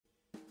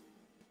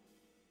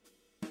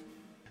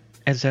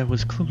As I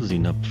was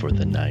closing up for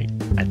the night,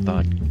 I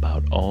thought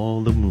about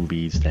all the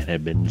movies that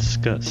had been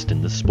discussed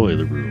in the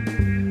spoiler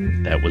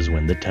room. That was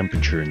when the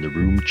temperature in the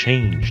room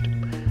changed.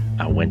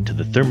 I went to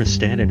the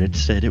thermostat and it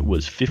said it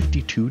was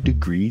 52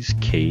 degrees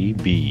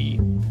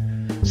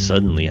KB.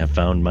 Suddenly I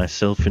found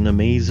myself in a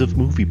maze of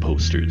movie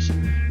posters.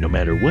 No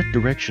matter what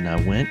direction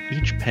I went,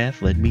 each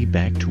path led me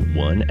back to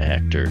one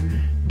actor,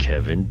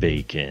 Kevin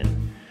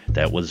Bacon.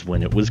 That was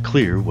when it was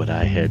clear what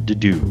I had to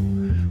do.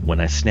 When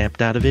I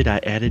snapped out of it, I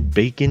added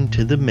bacon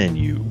to the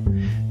menu.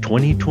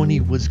 2020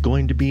 was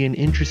going to be an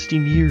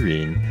interesting year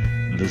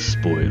in the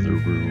spoiler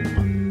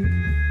room.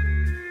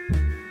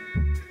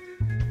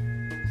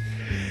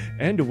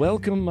 And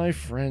welcome, my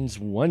friends,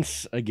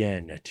 once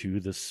again to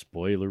the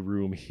spoiler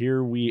room.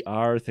 Here we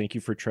are. Thank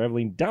you for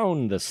traveling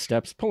down the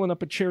steps, pulling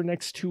up a chair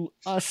next to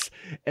us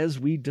as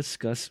we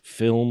discuss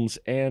films.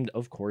 And,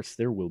 of course,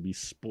 there will be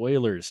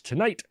spoilers.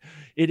 Tonight,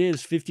 it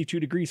is 52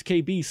 degrees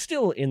KB,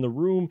 still in the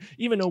room.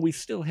 Even though we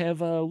still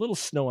have a little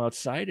snow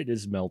outside, it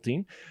is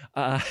melting.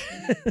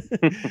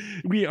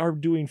 We are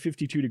doing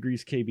 52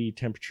 degrees KB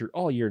temperature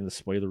all year in the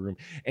spoiler room.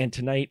 And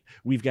tonight,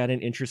 we've got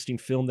an interesting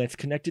film that's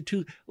connected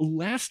to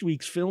last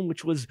week's film,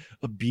 which was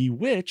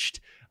Bewitched.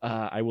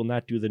 I will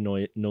not do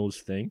the nose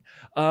thing.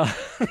 But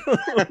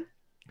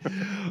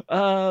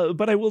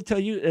I will tell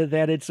you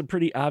that it's a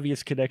pretty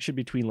obvious connection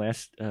between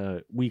last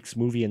week's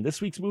movie and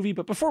this week's movie.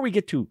 But before we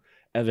get to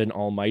Evan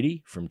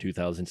Almighty from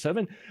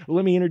 2007,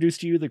 let me introduce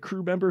to you the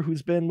crew member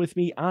who's been with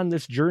me on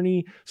this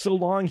journey so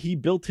long he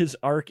built his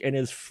ark and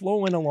is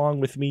flowing along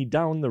with me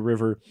down the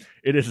river.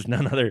 It is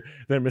none other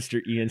than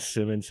Mr. Ian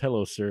Simmons.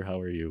 Hello, sir. How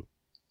are you?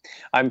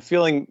 I'm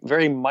feeling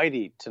very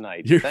mighty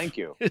tonight. Thank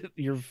you.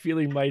 You're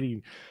feeling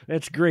mighty.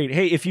 That's great.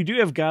 Hey, if you do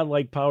have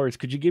godlike powers,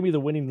 could you give me the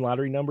winning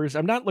lottery numbers?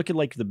 I'm not looking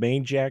like the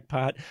main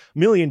jackpot. $1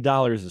 million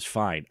is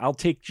fine. I'll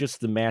take just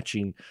the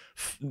matching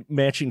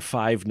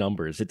 5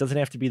 numbers. It doesn't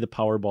have to be the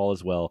Powerball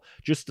as well.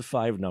 Just the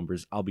 5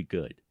 numbers. I'll be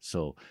good.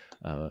 So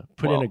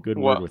put in a good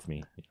word with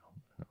me.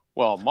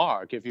 Well,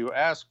 Mark, if you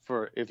ask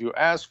for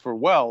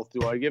wealth,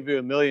 do I give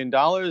you $1 million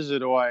or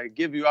do I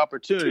give you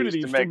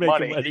opportunities to make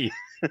money?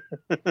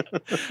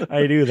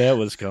 I knew that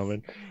was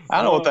coming. I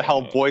don't know what the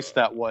hell voice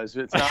that was.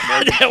 It's not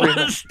Morgan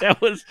Freeman.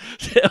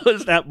 That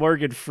was not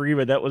Morgan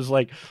Freeman. That was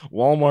like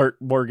Walmart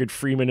Morgan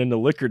Freeman in the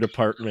liquor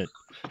department.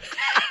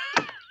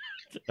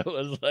 It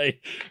was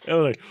like,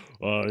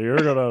 you're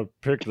gonna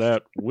pick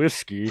that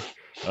whiskey.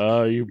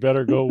 You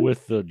better go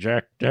with the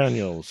Jack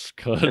Daniels,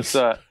 cause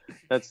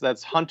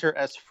that's Hunter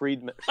S.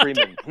 Freeman.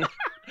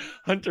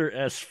 Hunter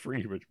S.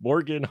 Freeman.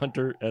 Morgan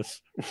Hunter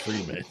S.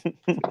 Freeman.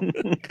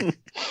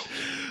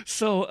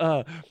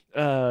 So,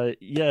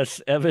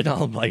 yes, Evan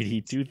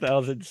Almighty,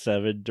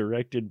 2007,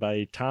 directed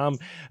by Tom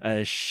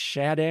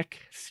Shadyac.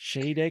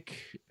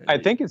 I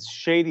think it's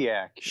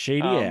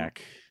Shadyac.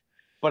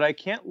 But I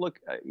can't look.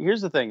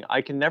 Here's the thing: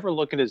 I can never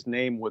look at his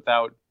name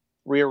without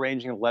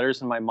rearranging the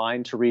letters in my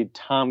mind to read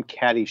Tom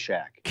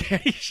Caddyshack.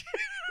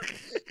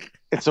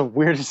 It's the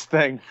weirdest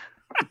thing.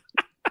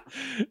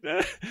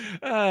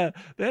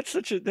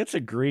 That's a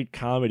great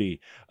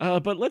comedy.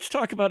 But let's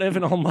talk about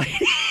Evan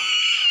Almighty.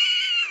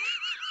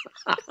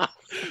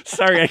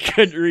 Sorry, I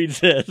couldn't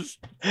resist.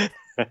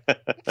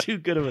 Too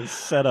good of a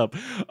setup.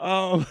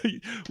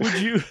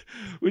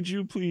 Would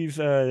you please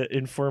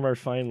inform our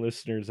fine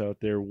listeners out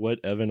there what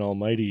Evan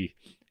Almighty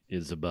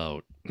is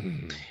about?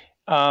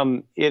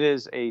 It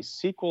is a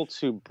sequel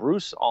to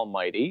Bruce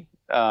Almighty.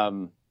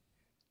 Pardon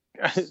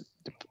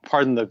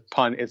the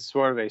pun. It's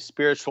sort of a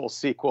spiritual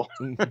sequel.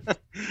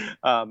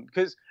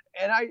 Because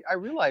I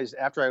realized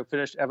after I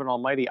finished Evan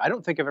Almighty, I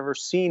don't think I've ever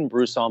seen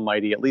Bruce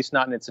Almighty, at least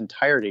not in its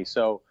entirety.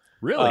 So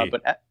really,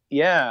 but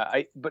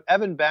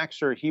Evan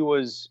Baxter, he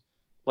was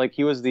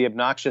the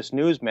obnoxious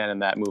newsman in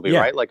that movie,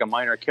 right? Like a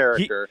minor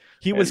character.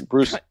 He was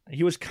Bruce.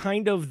 He was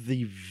kind of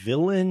the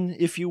villain,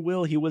 if you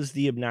will. He was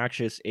the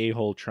obnoxious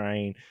a-hole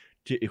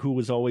who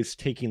was always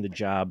taking the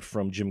job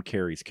from Jim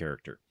Carrey's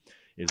character,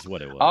 is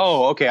what it was.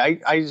 Oh, okay.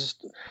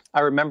 I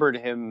remembered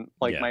him.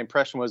 My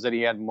impression was that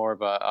he had more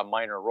of a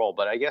minor role,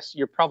 but I guess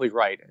you're probably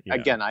right. Yeah.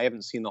 Again, I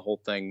haven't seen the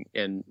whole thing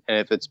and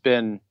if it's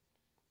been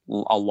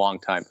a long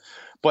time,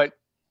 but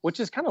which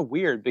is kind of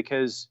weird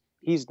because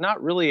he's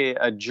not really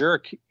a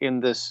jerk in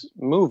this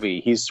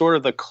movie. He's sort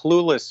of the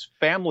clueless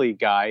family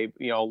guy,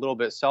 a little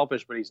bit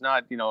selfish, but he's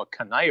not, a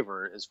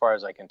conniver as far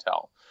as I can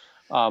tell.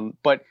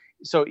 But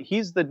so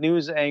he's the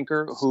news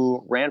anchor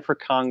who ran for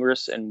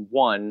Congress and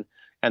won.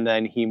 And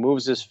then he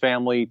moves his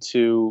family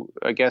to,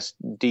 I guess,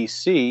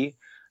 D.C.,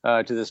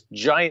 to this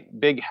giant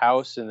big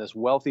house in this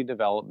wealthy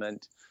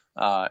development.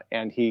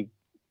 And he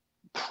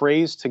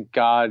prays to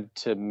God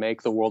to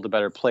make the world a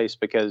better place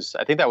because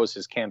I think that was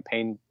his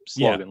campaign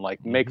slogan,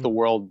 make the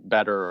world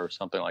better or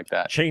something like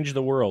that. Change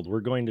the world. We're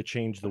going to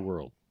change the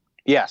world.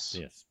 Yes.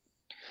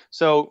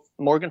 So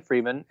Morgan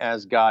Freeman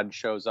as God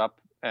shows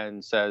up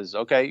and says,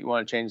 okay, you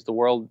want to change the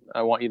world?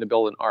 I want you to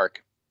build an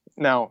ark.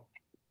 Now,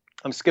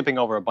 I'm skipping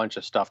over a bunch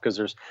of stuff because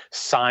there's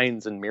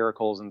signs and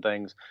miracles and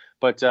things.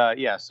 But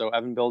so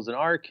Evan builds an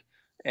ark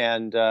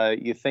and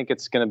you think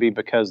it's going to be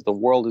because the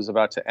world is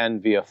about to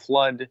end via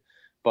flood,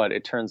 but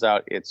it turns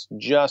out it's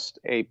just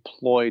a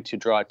ploy to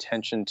draw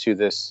attention to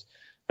this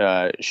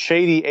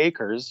Shady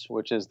Acres,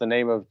 which is the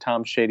name of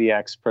Tom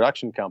Shadyak's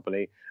production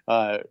company,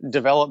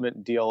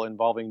 development deal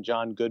involving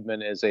John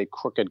Goodman as a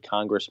crooked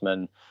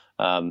congressman.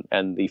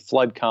 And the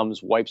flood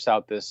comes, wipes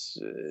out this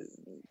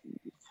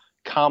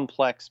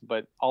complex,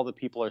 but all the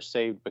people are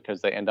saved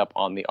because they end up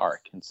on the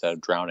ark instead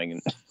of drowning in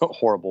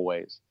horrible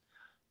ways.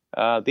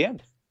 The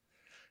end.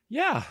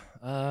 Yeah,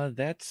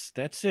 that's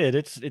it.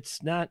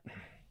 It's not.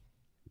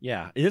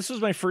 Yeah, this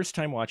was my first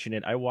time watching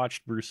it. I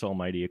watched Bruce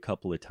Almighty a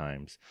couple of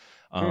times.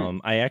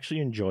 I actually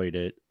enjoyed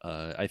it.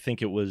 I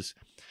think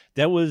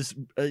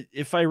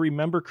if I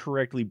remember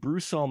correctly,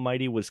 Bruce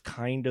Almighty was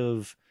kind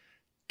of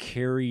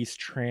Carrey's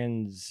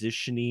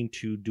transitioning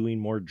to doing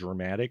more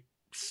dramatic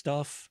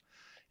stuff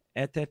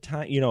at that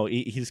time.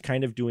 He's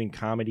kind of doing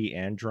comedy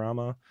and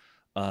drama.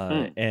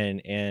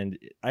 And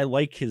I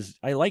like his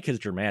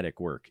dramatic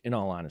work, in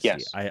all honesty.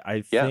 Yes.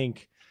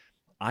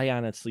 I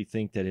honestly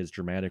think that his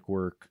dramatic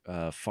work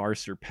far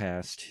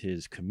surpassed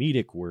his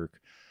comedic work.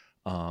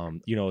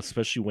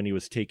 Especially when he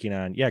was taking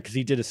on, because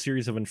he did a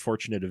series of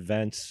unfortunate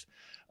events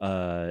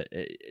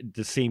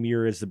the same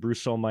year as the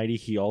Bruce Almighty.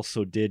 He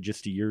also did,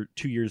 just 2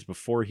 years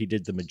before, he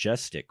did The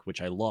Majestic,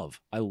 which I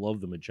love. I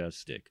love The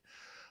Majestic.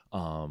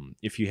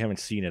 If you haven't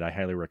seen it, I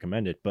highly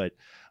recommend it. But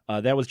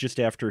that was just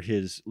after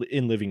his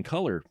In Living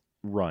Color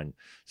run.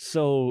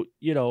 So,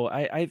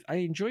 I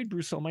enjoyed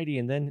Bruce Almighty,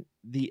 and then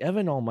the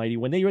Evan Almighty,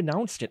 when they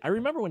announced it, I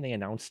remember when they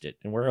announced it,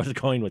 and where I was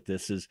going with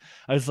this is,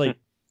 I was like,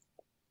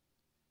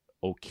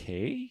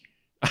 okay.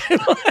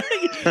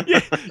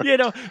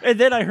 And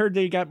then I heard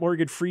they got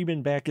Morgan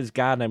Freeman back as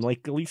God, and I'm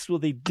like, at least,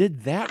 they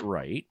did that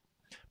right.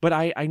 But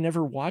I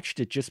never watched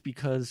it just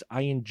because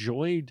I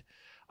enjoyed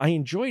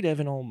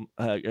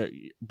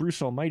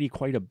Bruce Almighty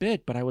quite a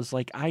bit, but I was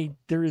like,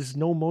 there is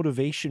no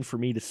motivation for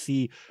me to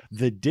see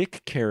the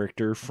Dick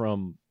character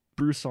from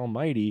Bruce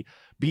Almighty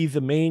be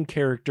the main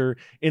character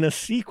in a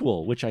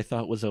sequel, which I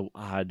thought was an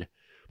odd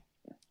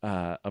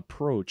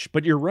approach.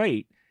 But you're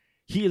right.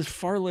 He is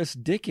far less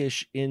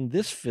dickish in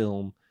this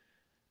film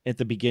at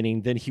the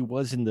beginning than he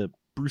was in the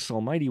Bruce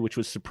Almighty, which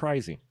was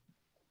surprising.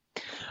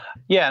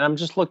 Yeah, and I'm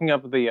just looking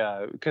up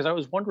because I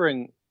was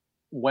wondering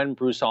when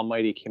Bruce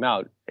Almighty came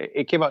out.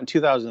 It came out in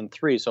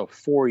 2003, so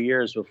 4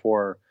 years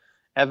before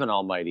Evan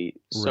Almighty.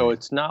 So right.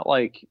 It's not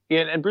like,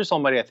 and Bruce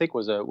Almighty, I think,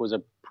 was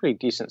a pretty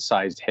decent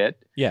sized hit.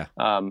 Yeah.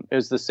 It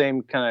was the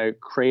same kind of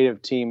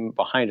creative team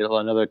behind it,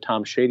 another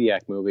Tom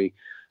Shadyac movie.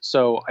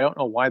 So I don't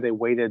know why they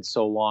waited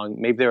so long.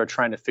 Maybe they were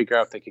trying to figure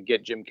out if they could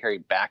get Jim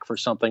Carrey back for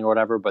something or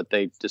whatever, but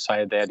they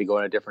decided they had to go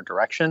in a different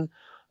direction.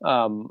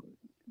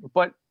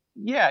 But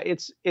yeah,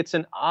 it's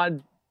an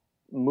odd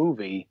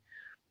movie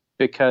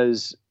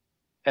because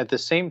at the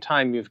same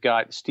time, you've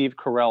got Steve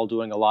Carell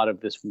doing a lot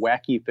of this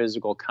wacky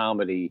physical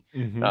comedy,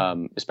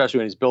 especially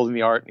when he's building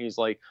the art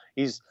and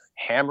he's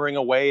hammering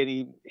away and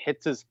he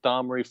hits his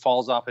thumb or he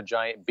falls off a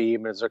giant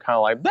beam and they're kind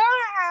of like,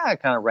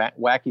 kind of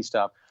wacky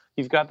stuff.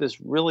 You've got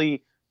this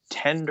really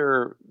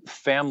tender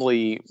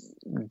family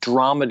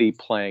dramedy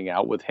playing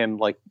out with him,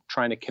 like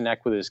trying to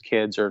connect with his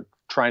kids or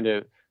trying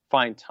to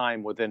find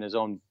time within his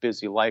own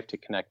busy life to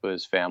connect with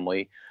his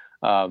family.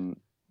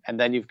 And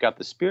then you've got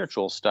the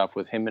spiritual stuff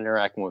with him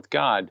interacting with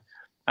God.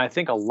 I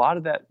think a lot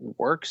of that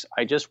works.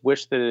 I just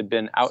wish that it had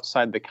been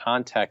outside the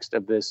context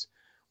of this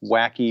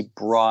wacky,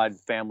 broad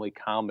family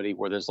comedy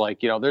where there's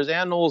there's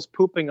animals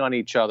pooping on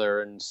each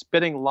other and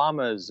spitting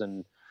llamas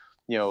and,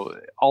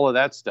 all of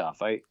that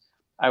stuff.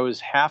 I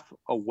was half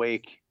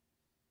awake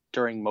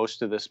during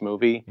most of this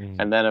movie.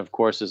 And then, of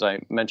course, as I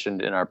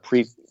mentioned in our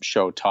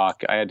pre-show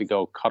talk, I had to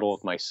go cuddle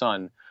with my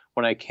son.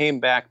 When I came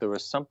back, there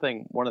was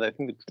something, one of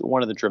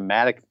the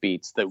dramatic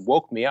beats that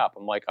woke me up.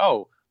 I'm like,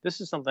 oh,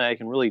 this is something I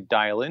can really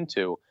dial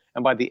into.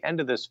 And by the end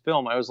of this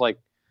film, I was like,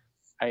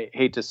 I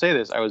hate to say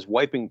this, I was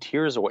wiping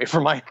tears away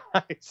from my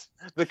eyes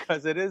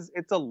because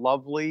it's a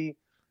lovely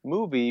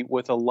movie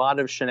with a lot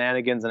of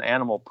shenanigans and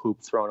animal poop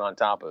thrown on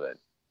top of it.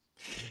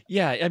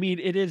 Yeah, I mean,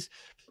 it is.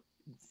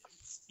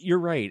 You're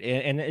right.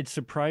 And it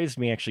surprised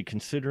me, actually,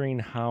 considering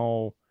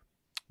how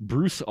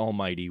Bruce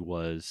Almighty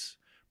was.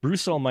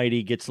 Bruce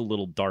Almighty gets a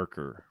little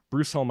darker.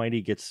 Bruce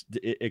Almighty gets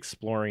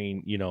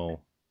exploring,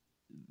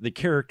 the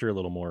character a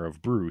little more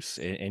of Bruce.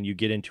 And you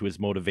get into his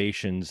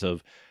motivations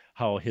of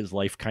how his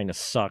life kind of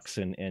sucks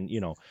and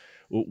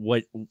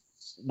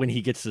when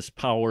he gets this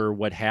power,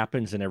 what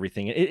happens and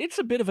everything. It's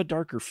a bit of a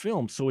darker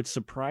film. So it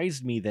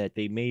surprised me that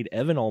they made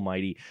Evan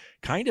Almighty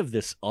kind of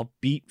this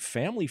upbeat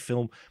family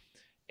film.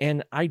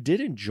 And I did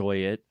enjoy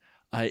it.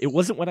 It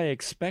wasn't what I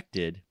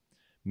expected,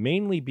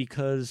 mainly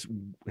because,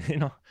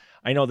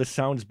 I know this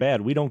sounds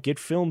bad. We don't get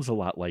films a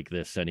lot like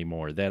this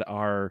anymore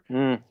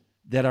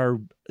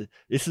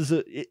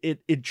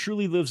it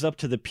truly lives up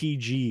to the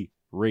PG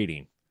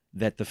rating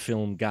that the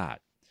film got,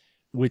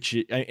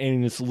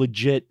 and it's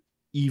legit.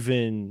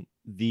 Even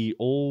the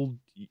old,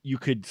 you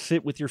could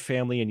sit with your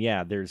family and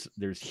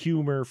there's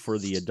humor for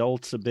the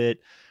adults a bit.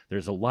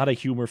 There's a lot of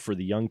humor for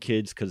the young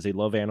kids because they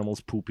love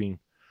animals pooping.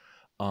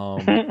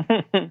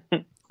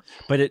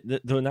 But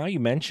though now you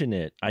mention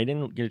it, I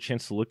didn't get a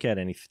chance to look at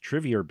any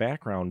trivia or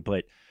background,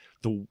 but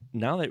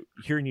now that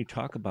hearing you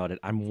talk about it,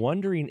 I'm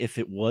wondering if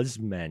it was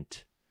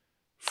meant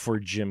for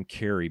Jim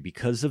Carrey,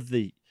 because of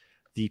the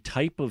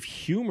type of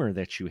humor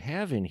that you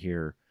have in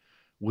here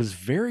was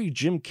very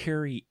Jim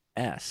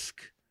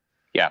Carrey-esque.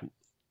 Yeah.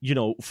 You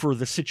know, for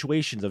the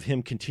situations of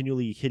him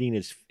continually hitting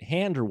his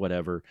hand or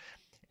whatever.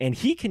 And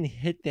he can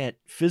hit that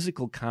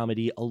physical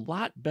comedy a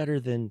lot better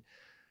than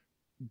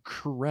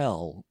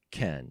Carell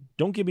can.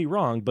 Don't get me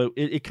wrong, but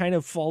it kind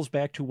of falls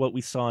back to what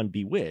we saw in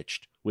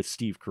Bewitched with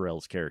Steve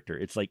Carell's character.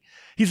 It's like,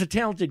 he's a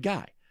talented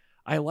guy.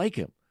 I like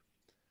him.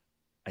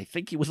 I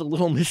think he was a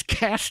little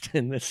miscast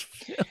in this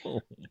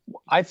film.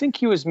 I think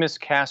he was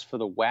miscast for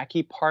the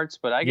wacky parts,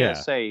 but I gotta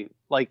say,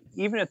 like,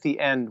 even at the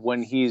end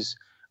when he's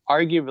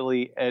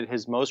arguably at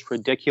his most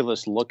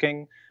ridiculous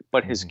looking,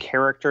 but his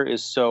character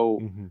is so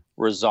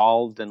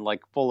resolved and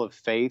like full of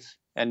faith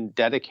and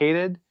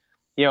dedicated,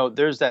 you know,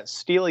 there's that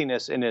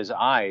steeliness in his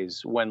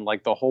eyes when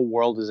like the whole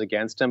world is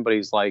against him, but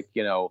he's like,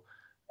 you know,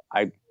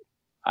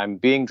 I'm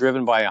being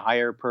driven by a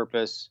higher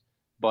purpose,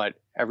 but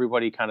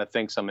everybody kind of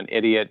thinks I'm an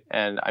idiot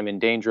and I'm in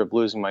danger of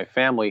losing my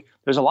family.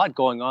 There's a lot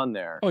going on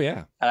there. Oh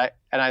yeah. And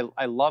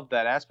I love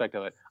that aspect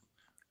of it.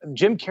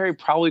 Jim Carrey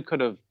probably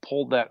could have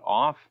pulled that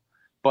off,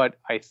 but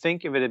I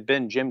think if it had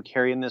been Jim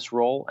Carrey in this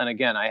role, and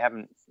again,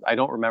 I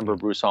don't remember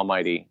Bruce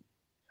Almighty,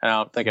 and I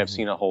don't think I've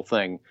seen a whole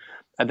thing.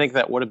 I think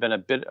that would have been a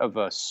bit of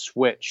a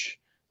switch,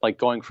 like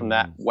going from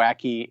that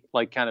wacky,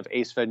 like kind of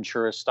Ace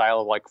Ventura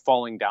style of like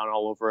falling down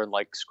all over and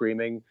like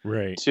screaming,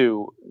 right,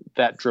 to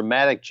that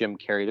dramatic Jim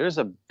Carrey. There's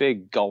a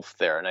big gulf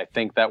there, and I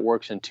think that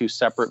works in two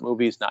separate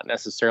movies, not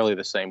necessarily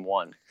the same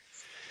one.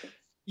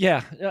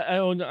 Yeah,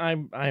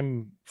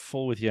 I'm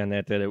full with you on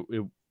that.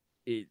 That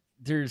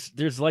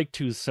there's like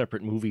two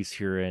separate movies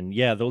here, and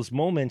yeah, those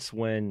moments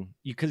when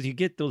because you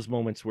get those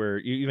moments where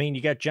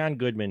you got John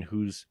Goodman,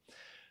 who's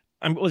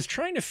I was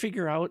trying to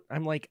figure out,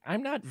 I'm like,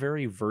 I'm not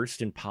very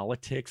versed in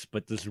politics,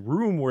 but this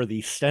room where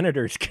the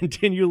senators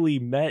continually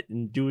met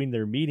and doing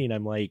their meeting,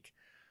 I'm like,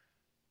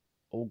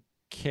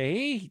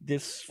 okay,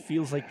 this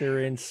feels like they're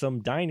in some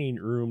dining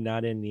room,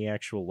 not in the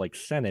actual like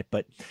Senate.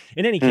 But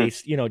in any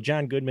case, you know,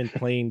 John Goodman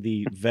playing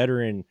the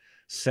veteran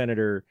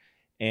senator,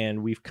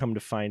 and we've come to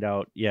find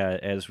out,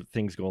 as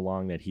things go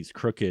along, that he's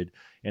crooked,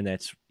 and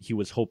he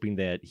was hoping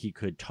that he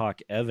could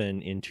talk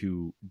Evan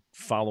into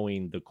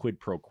following the quid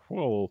pro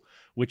quo,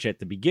 which at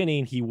the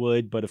beginning he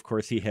would, but of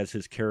course he has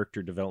his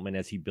character development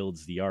as he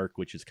builds the arc,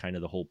 which is kind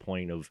of the whole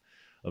point of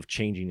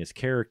changing his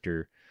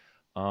character.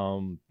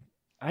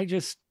 I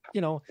just,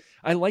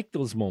 I like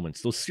those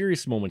moments, those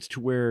serious moments,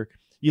 to where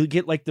you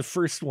get like the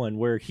first one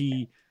where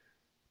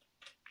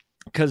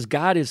because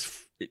God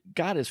is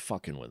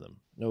fucking with him.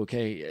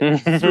 Okay.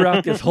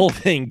 Throughout this whole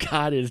thing,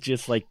 God is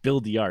just like,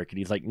 build the ark. And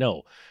he's like,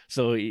 no.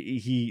 So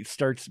he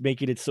starts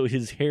making it so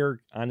his hair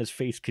on his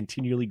face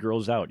continually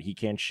grows out. He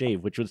can't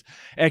shave, which was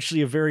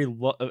actually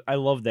I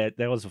love that.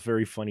 That was a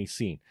very funny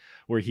scene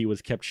where he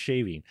was kept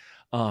shaving.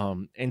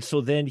 And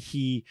so then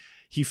he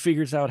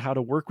figures out how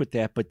to work with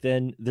that. But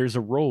then there's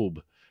a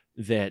robe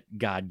that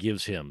God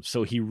gives him.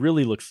 So he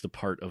really looks the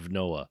part of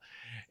Noah.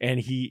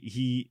 And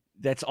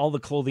that's all the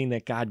clothing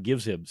that God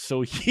gives him.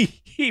 So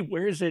he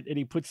wears it and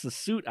he puts the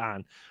suit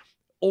on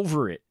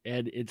over it.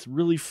 And it's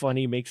really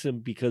funny, makes him,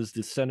 because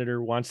the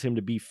senator wants him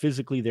to be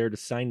physically there to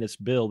sign this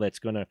bill that's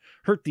going to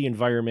hurt the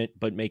environment,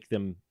 but make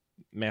them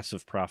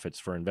massive profits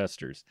for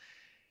investors.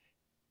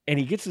 And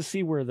he gets to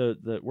see where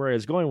where I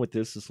was going with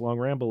this long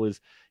ramble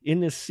is in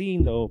this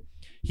scene, though,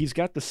 he's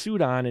got the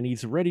suit on and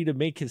he's ready to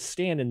make his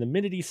stand. And the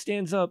minute he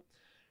stands up,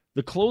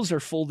 the clothes are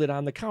folded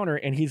on the counter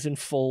and he's in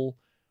full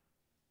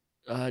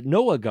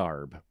Noah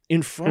garb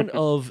in front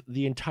of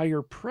the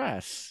entire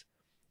press.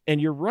 And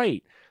you're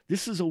right.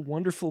 This is a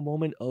wonderful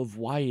moment of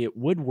why it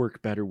would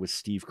work better with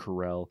Steve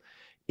Carell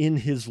in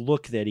his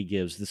look that he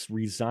gives, this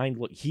resigned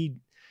look. He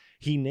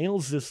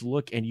nails this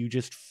look and you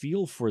just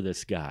feel for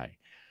this guy.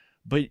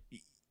 But,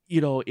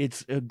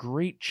 it's a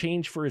great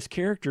change for his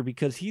character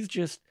because he's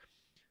just,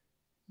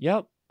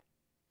 yep,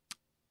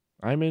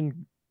 I'm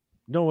in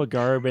Noah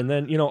garb. And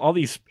then, all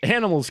these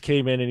animals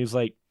came in and he's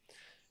like,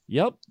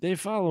 yep, they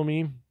follow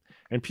me.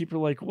 And people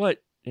are like,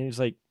 what? And he's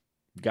like,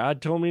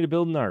 God told me to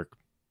build an ark.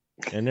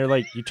 And they're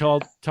like, you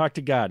talk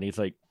to God. And he's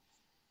like,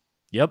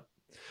 yep.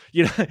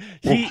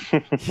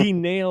 He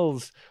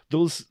nails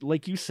those,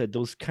 like you said,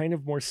 those kind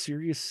of more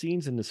serious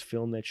scenes in this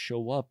film that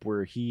show up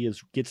where he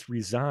gets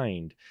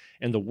resigned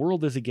and the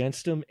world is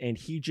against him and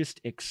he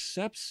just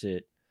accepts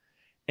it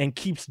and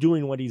keeps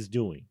doing what he's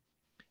doing.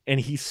 And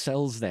he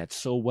sells that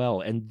so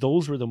well. And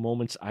those were the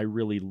moments I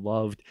really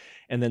loved.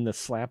 And then the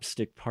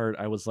slapstick part,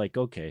 I was like,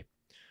 okay.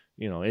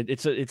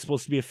 It's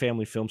supposed to be a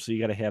family film, so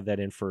you got to have that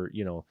in for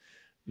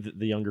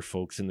the younger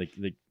folks and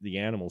the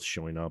animals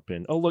showing up.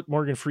 And oh look,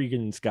 Morgan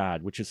Freeman's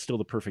God, which is still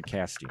the perfect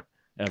casting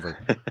ever.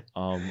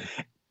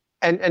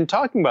 And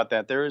talking about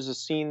that, there is a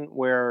scene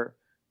where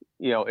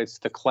it's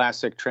the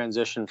classic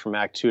transition from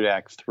Act 2 to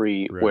Act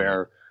 3, right,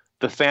 where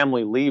the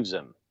family leaves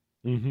him.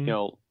 Mm-hmm.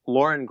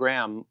 Lauren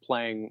Graham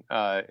playing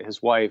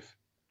his wife.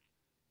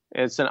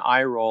 It's an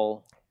eye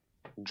roll.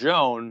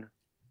 Joan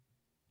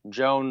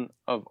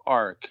of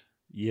Arc.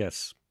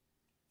 Yes.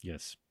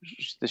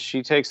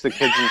 She takes the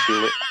kids and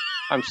she.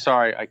 I'm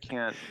sorry, I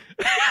can't.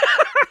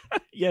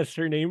 Yes,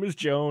 her name is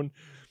Joan.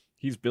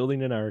 He's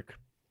building an ark.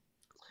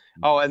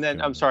 Oh, and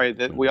then I'm sorry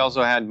that we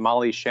also had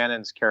Molly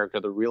Shannon's character,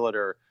 the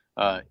realtor,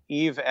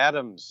 Eve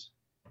Adams.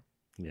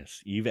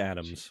 Yes, Eve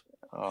Adams.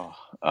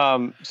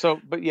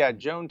 But yeah,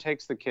 Joan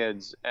takes the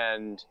kids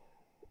and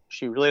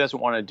she really doesn't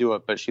want to do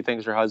it, but she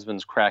thinks her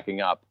husband's cracking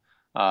up,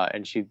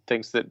 and she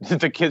thinks that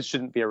the kids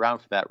shouldn't be around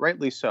for that.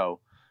 Rightly so.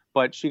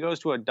 But she goes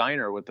to a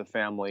diner with the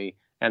family,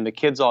 and the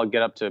kids all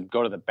get up to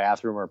go to the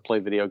bathroom or play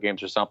video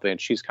games or something,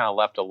 and she's kind of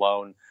left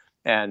alone.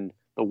 And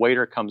the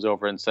waiter comes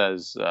over and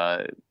says,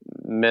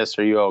 "Miss,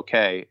 are you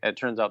okay?" And it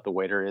turns out the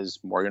waiter is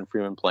Morgan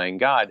Freeman playing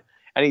God.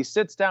 And he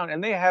sits down,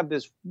 and they have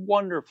this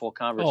wonderful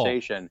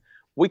conversation. Oh.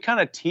 We kind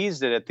of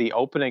teased it at the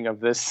opening of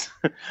this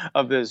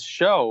of this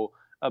show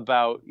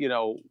about,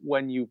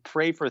 when you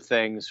pray for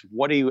things,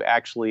 what are you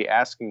actually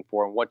asking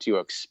for and what do you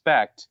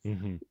expect?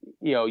 Mm-hmm.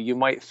 You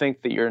might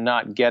think that you're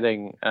not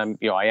getting,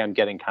 I am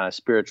getting kind of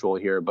spiritual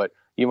here, but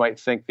you might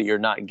think that you're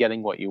not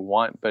getting what you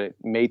want, but it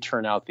may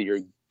turn out that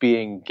you're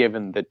being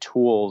given the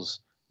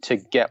tools to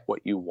get what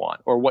you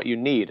want or what you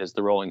need, as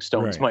the Rolling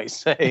Stones might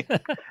say.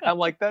 I'm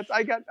like,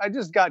 I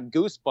just got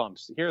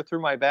goosebumps here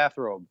through my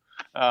bathrobe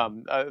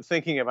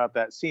thinking about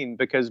that scene,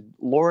 because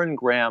Lauren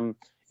Graham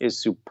is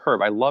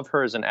superb. I love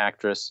her as an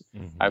actress.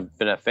 Mm-hmm. I've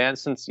been a fan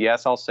since,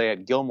 yes, I'll say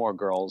it, Gilmore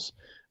Girls,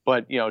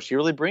 but she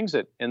really brings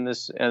it in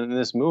this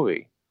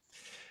movie.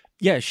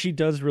 Yeah, she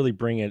does really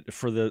bring it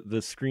for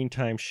the screen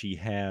time she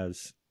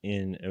has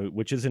in,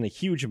 which isn't a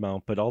huge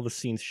amount, but all the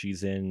scenes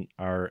she's in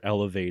are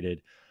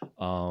elevated.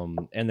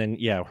 And then,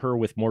 her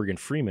with Morgan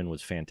Freeman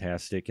was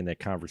fantastic in that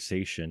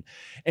conversation.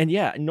 And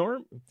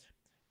Norm,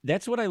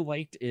 that's what I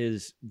liked,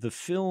 is the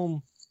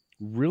film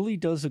really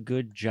does a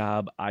good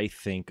job, I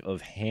think,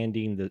 of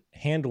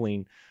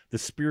handling the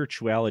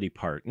spirituality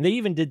part. And they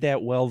even did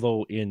that well,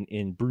 though,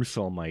 in Bruce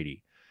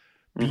Almighty,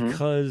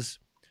 because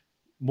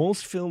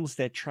most films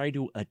that try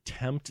to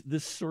attempt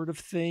this sort of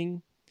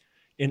thing,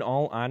 in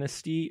all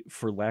honesty,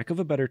 for lack of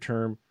a better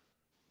term,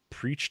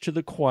 preach to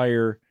the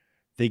choir.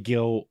 They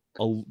go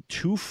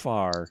too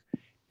far,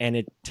 and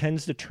it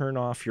tends to turn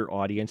off your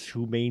audience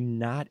who may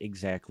not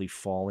exactly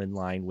fall in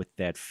line with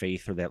that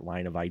faith or that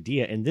line of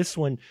idea. And this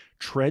one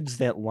treads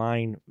that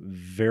line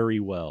very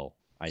well,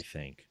 I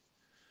think.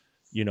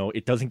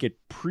 It doesn't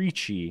get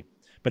preachy,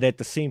 but at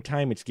the same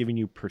time, it's giving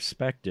you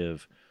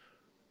perspective.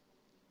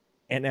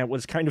 And that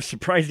was kind of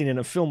surprising in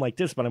a film like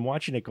this, but I'm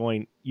watching it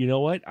going, you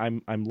know what?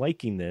 I'm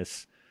liking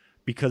this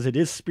because it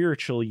is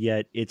spiritual,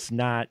 yet it's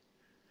not,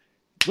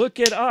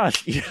 look at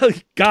us,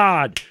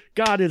 God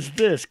is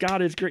this,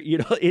 God is great.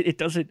 It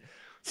doesn't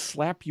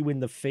slap you in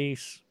the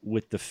face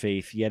with the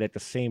faith, yet at the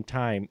same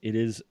time, it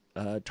is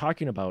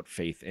talking about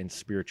faith and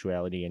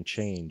spirituality and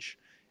change.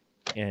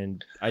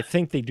 And I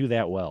think they do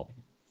that well.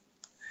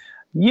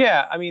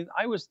 Yeah, I mean,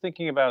 I was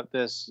thinking about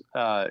this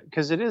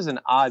because it is an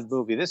odd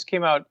movie. This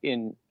came out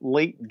in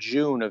late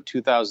June of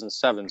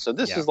 2007. So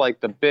this is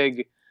like the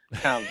big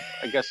kind of,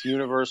 I guess,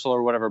 Universal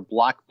or whatever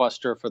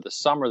blockbuster for the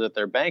summer that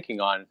they're banking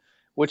on,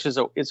 which is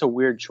it's a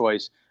weird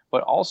choice.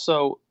 But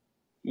also,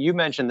 you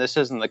mentioned this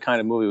isn't the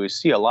kind of movie we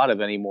see a lot of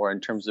anymore in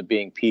terms of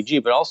being PG,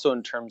 but also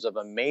in terms of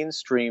a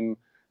mainstream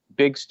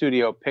big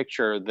studio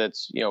picture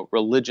that's,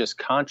 religious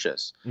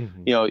conscious.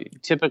 Mm-hmm.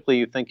 Typically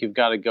you think you've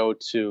got to go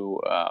to,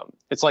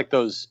 it's like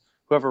those,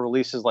 whoever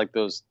releases like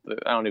those,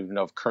 I don't even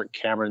know if Kirk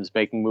Cameron's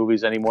making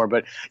movies anymore,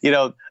 but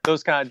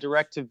those kind of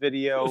direct to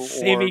video.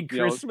 Saving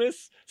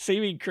Christmas,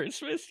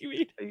 you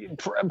mean?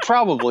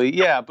 Probably.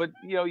 Yeah. But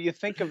you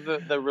think of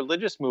the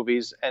religious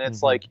movies and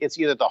it's like, it's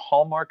either the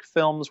Hallmark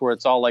films where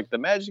it's all like the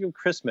magic of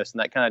Christmas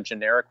and that kind of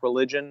generic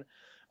religion,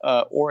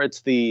 or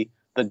it's the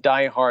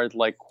diehard,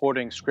 like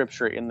quoting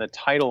scripture in the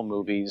title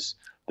movies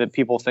that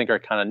people think are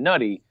kind of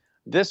nutty.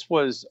 This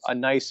was a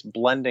nice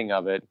blending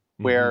of it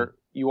where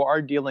you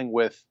are dealing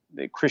with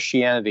the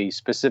Christianity,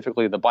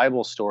 specifically the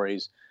Bible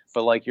stories,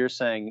 but like you're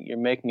saying, you're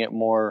making it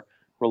more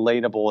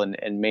relatable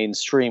and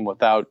mainstream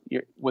without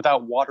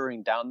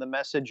watering down the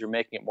message. You're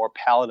making it more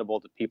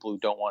palatable to people who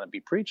don't want to be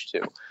preached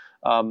to.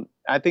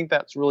 I think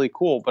that's really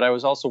cool, but I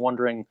was also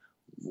wondering,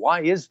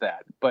 why is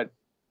that? But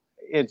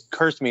it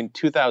occurs to me in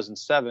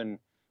 2007,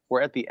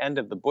 we're at the end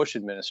of the Bush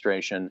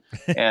administration.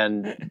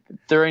 And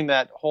during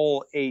that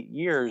whole 8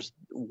 years,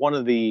 one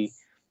of the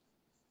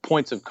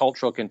points of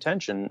cultural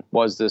contention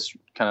was this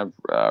kind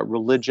of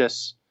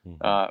religious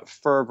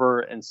fervor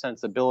and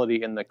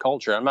sensibility in the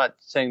culture. I'm not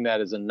saying that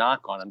as a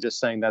knock on. I'm just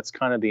saying that's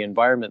kind of the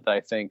environment that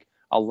I think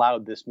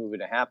allowed this movie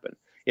to happen.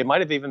 It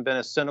might have even been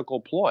a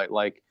cynical ploy.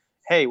 Like,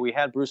 hey, we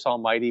had Bruce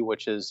Almighty,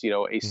 which is,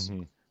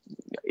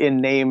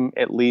 in name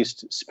at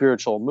least,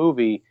 spiritual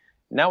movie.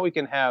 Now we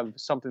can have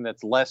something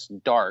that's less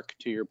dark,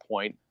 to your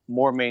point,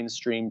 more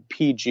mainstream,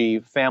 PG,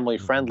 family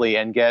friendly,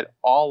 and get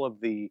all of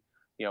the,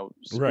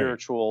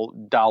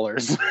 spiritual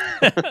dollars.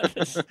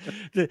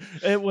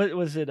 What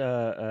was it?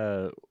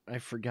 I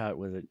forgot.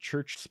 Was it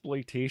church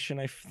exploitation?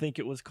 I think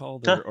it was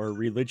called, or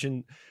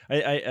religion.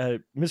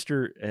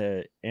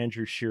 Mr.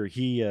 Andrew Scheer,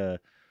 he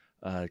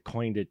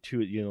coined it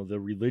too.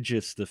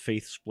 The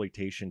faith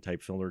exploitation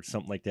type film or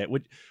something like that,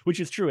 which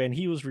is true. And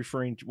he was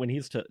referring to when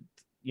he's to,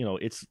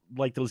 it's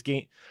like those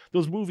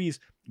movies.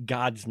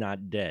 God's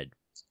Not Dead.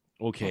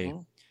 Okay,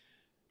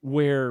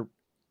 where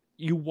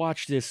you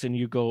watch this and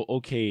you go,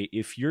 okay,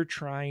 if you're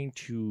trying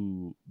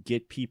to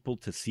get people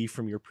to see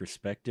from your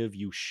perspective,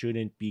 you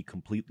shouldn't be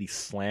completely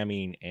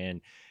slamming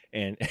and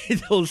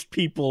those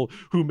people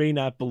who may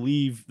not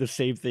believe the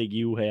same thing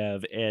you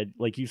have, and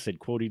like you said,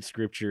 quoting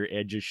scripture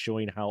and just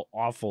showing how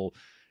awful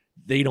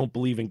they don't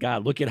believe in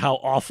God. Look at how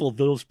awful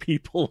those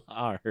people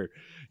are,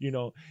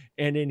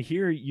 and in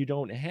here you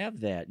don't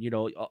have that.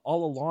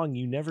 All along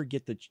you never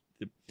get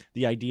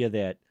the idea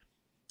that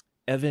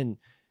Evan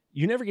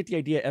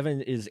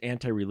is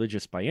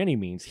anti-religious by any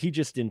means. He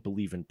just didn't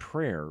believe in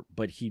prayer,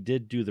 but he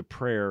did do the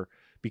prayer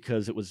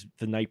because it was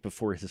the night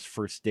before his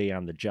first day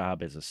on the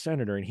job as a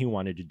senator, and he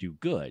wanted to do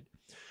good.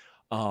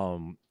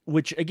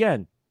 Which,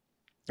 again,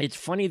 it's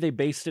funny they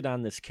based it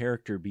on this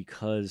character,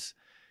 because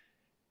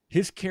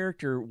his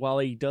character, while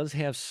he does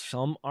have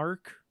some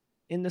arc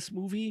in this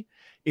movie,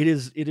 it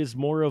is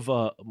more of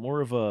a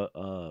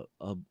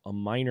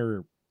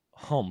minor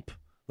hump,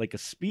 like a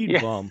speed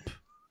bump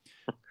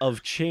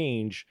of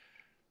change,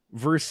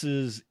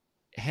 versus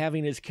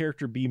having his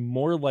character be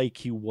more like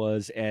he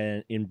was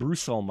in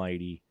Bruce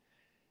Almighty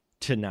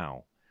to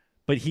now.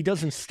 But he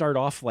doesn't start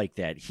off like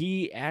that.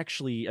 He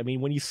actually,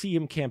 when you see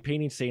him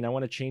campaigning saying, I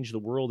want to change the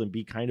world and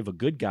be kind of a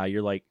good guy,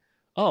 you're like,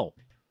 oh,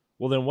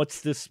 well then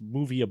what's this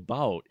movie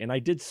about? And I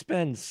did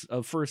spend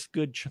a first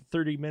good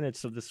 30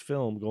 minutes of this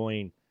film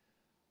going,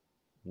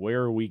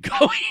 where are we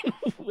going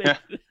with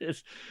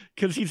this?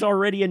 Because he's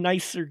already a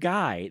nicer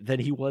guy than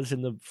he was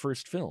in the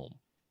first film.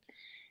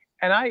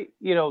 And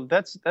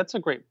that's a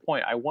great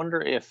point. I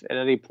wonder if at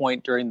any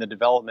point during the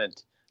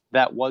development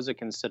that was a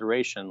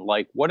consideration.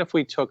 Like, what if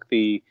we took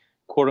the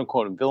quote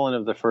unquote villain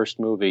of the first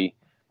movie,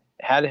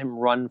 had him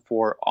run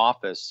for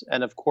office?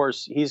 And of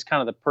course, he's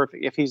kind of the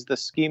perfect, if he's the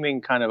scheming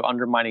kind of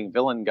undermining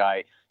villain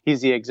guy, he's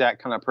the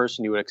exact kind of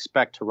person you would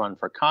expect to run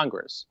for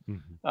Congress.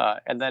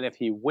 And then if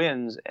he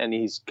wins and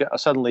he's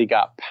suddenly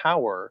got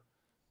power,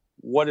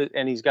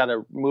 and he's got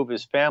to move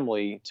his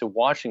family to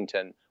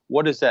Washington,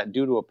 what does that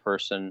do to a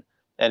person?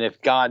 And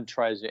if God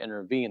tries to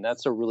intervene,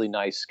 that's a really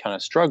nice kind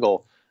of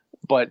struggle.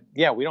 But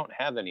yeah, we don't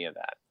have any of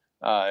that.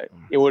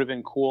 It would have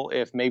been cool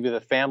if maybe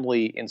the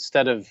family,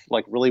 instead of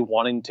like really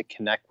wanting to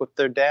connect with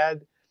their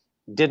dad,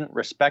 didn't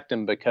respect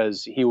him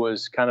because he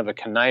was kind of a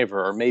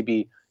conniver, or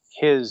maybe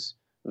his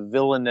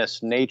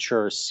villainous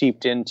nature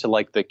seeped into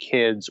like the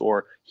kids,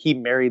 or he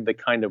married the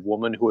kind of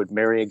woman who would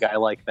marry a guy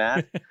like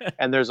that.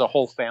 And there's a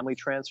whole family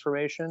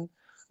transformation.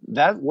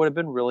 That would have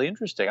been really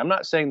interesting. I'm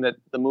not saying that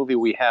the movie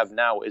we have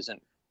now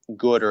isn't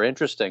good or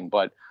interesting,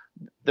 but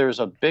there's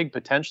a big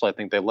potential I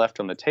think they left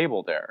on the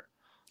table there.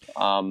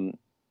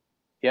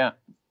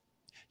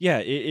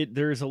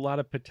 There's a lot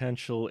of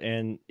potential,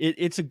 and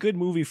it's a good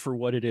movie for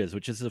what it is,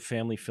 which is a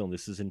family film.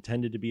 This is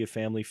intended to be a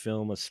family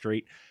film, a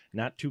straight,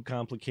 not too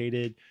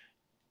complicated.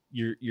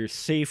 You're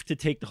safe to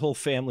take the whole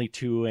family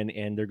to,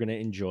 and they're going to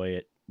enjoy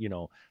it.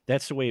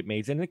 That's the way it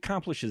made, and it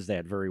accomplishes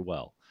that very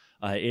well.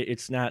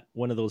 It's not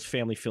one of those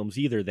family films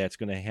either that's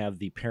going to have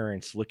the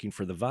parents looking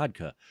for the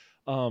vodka.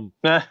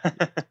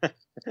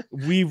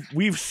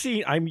 We've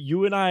seen,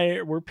 you and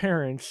I were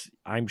parents.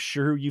 I'm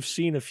sure you've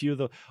seen a few of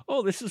the,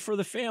 this is for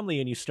the family,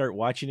 and you start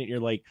watching it and you're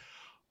like,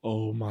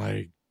 oh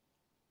my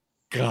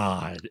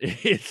God.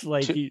 It's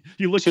like you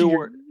look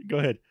go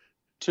ahead.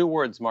 2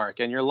 words, Mark,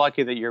 and you're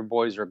lucky that your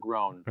boys are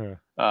grown.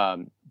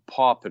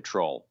 Paw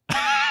Patrol.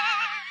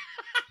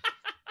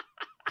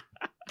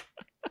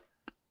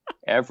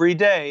 Every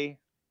day,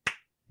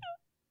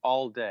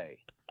 all day.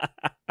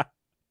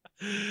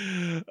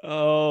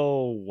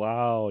 Oh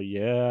wow,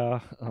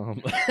 yeah.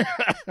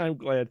 I'm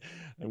glad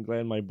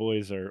my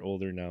boys are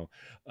older now.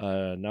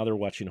 Now they're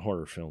watching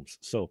horror films.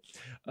 So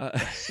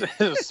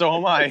so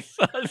am I.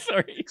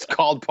 Sorry. It's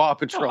called Paw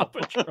Patrol. Paw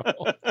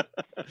Patrol.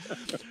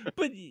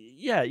 But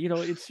yeah,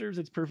 it serves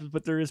its purpose,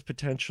 but there is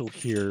potential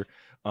here.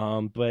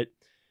 But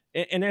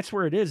that's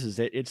where it is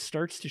that it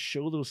starts to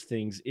show those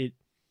things. It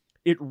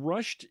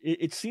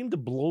seemed to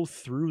blow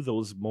through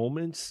those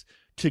moments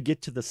to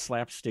get to the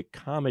slapstick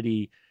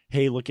comedy,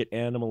 hey, look at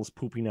animals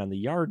pooping on the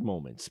yard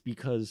moments,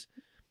 because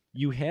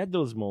you had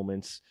those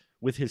moments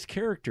with his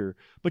character,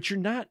 but you're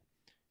not,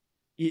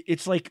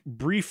 it's like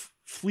brief,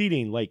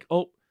 fleeting, like,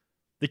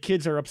 the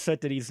kids are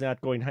upset that he's not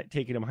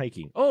taking them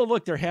hiking. Oh,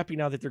 look, they're happy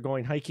now that they're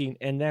going hiking,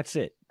 and that's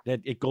it.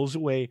 That it goes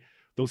away.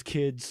 Those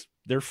kids,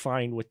 they're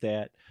fine with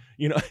that.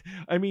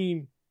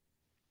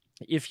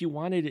 If you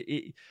wanted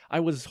it,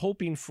 I was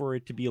hoping for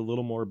it to be a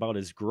little more about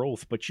his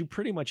growth, but you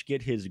pretty much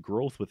get his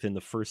growth within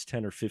the first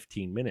 10 or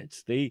 15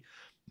 minutes. They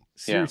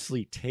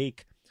seriously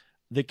take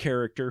the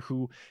character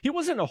who, he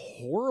wasn't a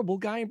horrible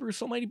guy in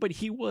Bruce Almighty, but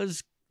he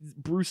was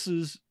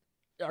Bruce's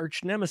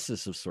arch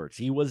nemesis of sorts.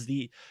 He was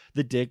the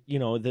dick, you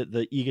know,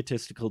 the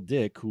egotistical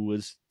dick who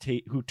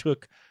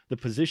took the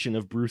position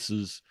of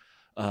Bruce's,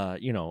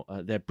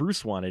 that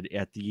Bruce wanted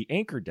at the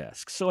anchor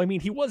desk. So, I mean,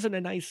 he wasn't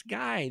a nice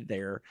guy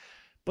there,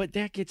 but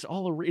that gets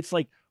it's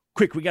like,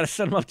 quick, we got to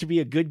set him up to be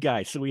a good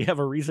guy so we have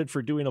a reason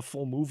for doing a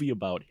full movie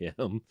about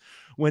him,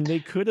 when they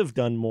could have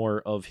done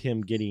more of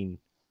him getting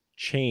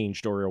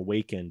changed or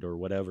awakened or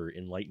whatever,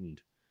 enlightened.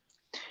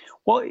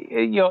 Well,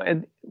 you know,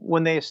 and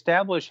when they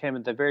establish him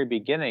at the very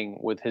beginning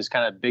with his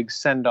kind of big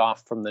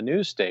send-off from the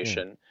news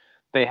station,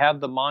 they have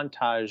the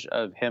montage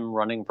of him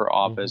running for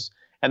office,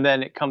 and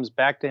then it comes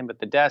back to him at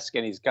the desk,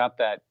 and he's got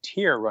that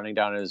tear running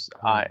down his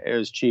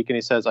cheek, and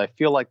he says, "I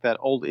feel like that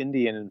old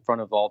Indian in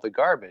front of all the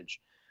garbage."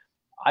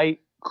 I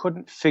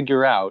couldn't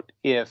figure out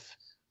if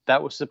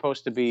that was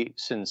supposed to be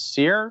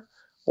sincere,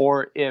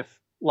 or if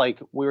like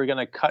we were going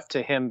to cut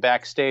to him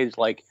backstage,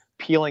 like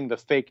peeling the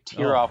fake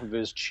tear off of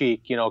his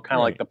cheek, you know, kind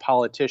of like the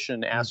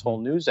politician asshole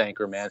news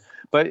anchor man,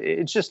 but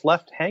it's just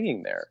left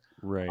hanging there.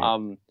 Right.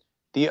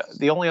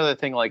 The only other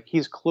thing, like,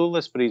 he's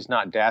clueless, but he's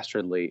not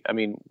dastardly. I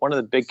mean, one of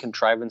the big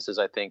contrivances,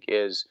 I think,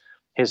 is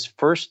his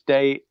first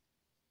day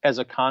as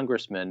a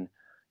congressman.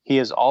 He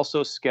has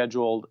also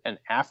scheduled an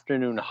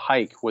afternoon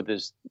hike with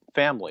his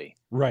family.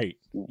 Right.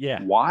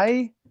 Yeah.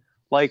 Why?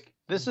 Like,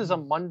 this is a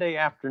Monday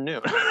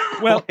afternoon.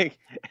 Well, like,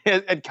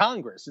 at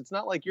Congress, it's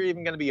not like you're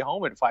even going to be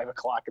home at 5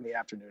 o'clock in the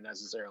afternoon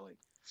necessarily.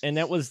 And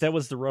that was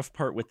the rough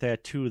part with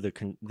that too.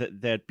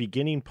 That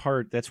beginning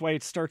part. That's why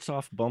it starts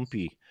off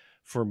bumpy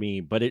for me,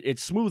 but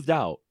it's smoothed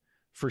out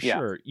for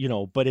sure. You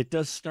know, but it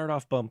does start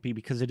off bumpy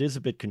because it is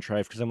a bit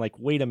contrived. Because I'm like,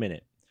 wait a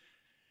minute.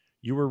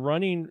 You were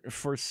running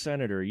for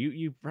senator.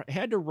 You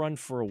had to run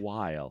for a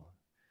while.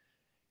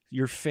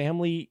 Your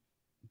family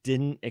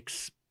didn't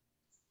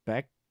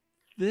expect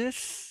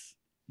this.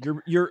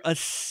 You're a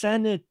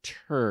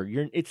senator.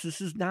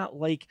 This is not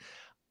like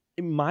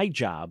my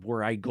job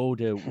where I go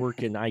to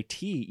work in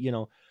IT. You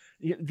know,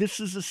 this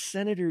is a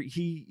senator.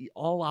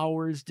 All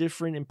hours,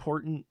 different,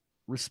 important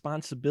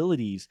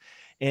responsibilities.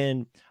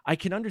 And I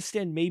can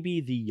understand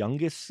maybe the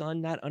youngest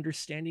son not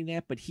understanding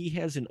that, but he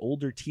has an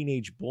older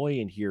teenage boy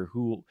in here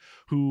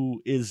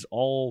who is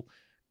all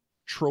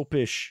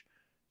tropish,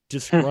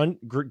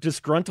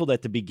 disgruntled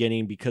at the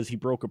beginning because he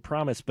broke a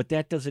promise, but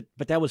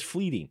that was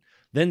fleeting.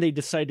 Then they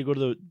decide to go to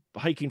the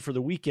hiking for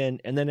the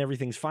weekend, and then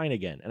everything's fine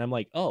again. And I'm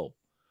like, oh,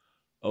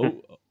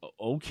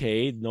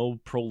 okay, no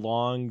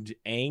prolonged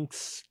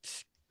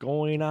angst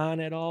going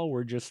on at all.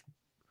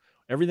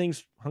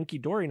 Everything's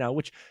hunky-dory now,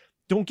 which,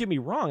 don't get me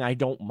wrong, I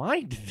don't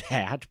mind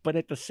that. But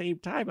at the same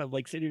time, I'm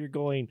like sitting here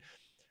going,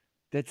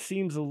 that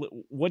seems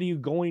what are you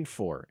going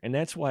for? And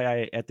that's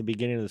why at the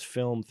beginning of this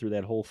film, through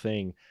that whole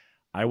thing,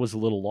 I was a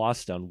little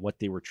lost on what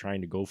they were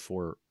trying to go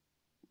for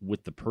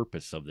with the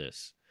purpose of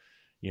this,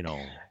 you know?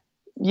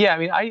 Yeah, I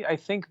mean, I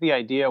think the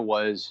idea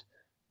was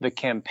the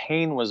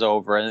campaign was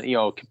over, and, you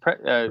know,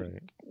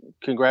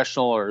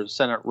 congressional or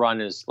Senate run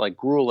is like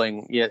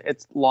grueling. Yeah,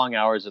 it's long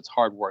hours. It's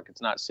hard work.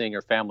 It's not seeing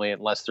your family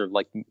unless they're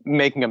like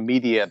making a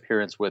media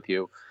appearance with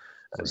you.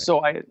 Right.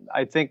 So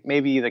I think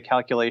maybe the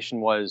calculation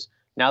was,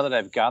 now that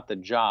I've got the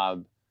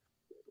job,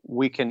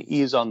 we can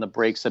ease on the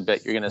brakes a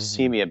bit. You're going to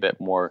see me a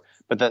bit more,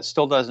 but that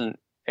still doesn't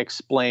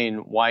explain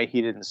why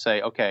he didn't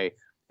say, okay,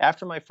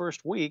 after my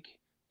first week,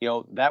 you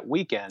know, that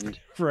weekend,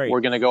 we're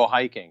going to go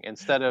hiking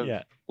instead of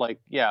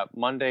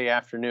Monday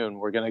afternoon,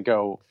 we're going to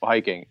go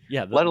hiking.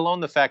 Yeah. Let alone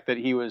the fact that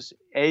he was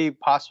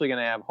possibly going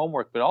to have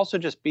homework, but also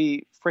just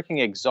be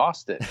freaking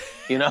exhausted,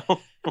 you know?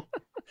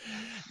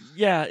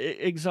 Yeah,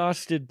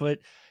 exhausted, but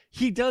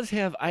he does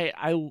have,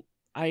 I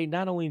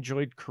not only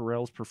enjoyed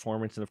Carell's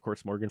performance, and of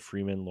course Morgan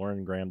Freeman,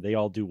 Lauren Graham, they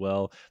all do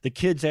well. The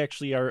kids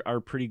actually are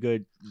pretty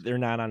good. They're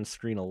not on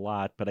screen a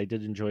lot, but I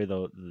did enjoy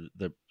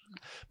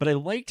but I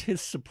liked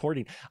his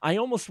supporting. I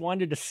almost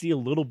wanted to see a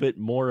little bit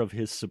more of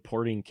his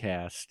supporting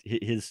cast,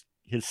 his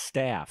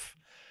staff,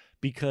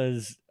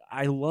 because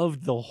I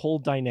loved the whole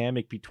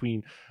dynamic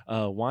between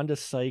Wanda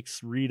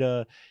Sykes,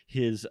 Rita,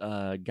 his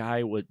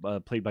guy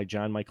played by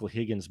John Michael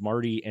Higgins,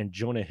 Marty, and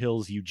Jonah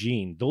Hill's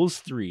Eugene. Those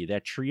three,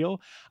 that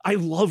trio, I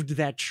loved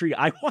that trio.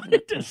 I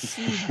wanted to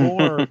see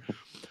more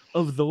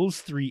of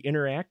those three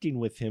interacting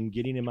with him,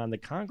 getting him on the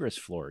Congress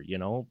floor. You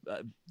know,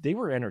 they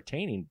were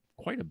entertaining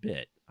quite a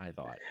bit, I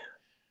thought.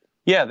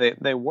 Yeah,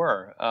 they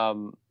were.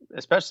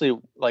 Especially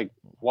like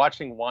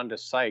watching Wanda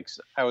Sykes,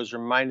 I was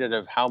reminded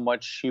of how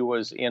much she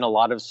was in a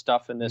lot of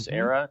stuff in this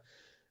era.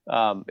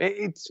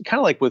 It's kind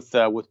of like with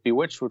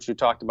Bewitched, which we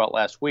talked about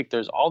last week.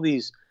 There's all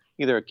these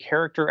either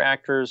character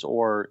actors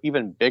or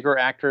even bigger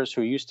actors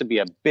who used to be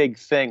a big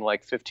thing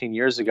like 15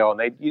 years ago,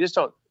 and you just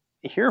don't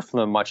hear from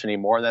them much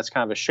anymore. And that's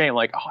kind of a shame.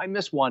 Like, oh, I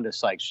miss Wanda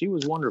Sykes. She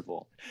was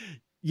wonderful.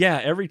 Yeah,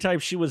 every time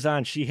she was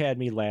on, she had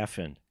me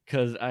laughing.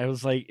 Because I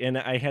was like, and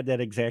I had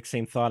that exact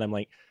same thought. I'm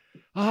like,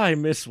 oh, I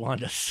miss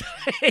Wanda Sykes.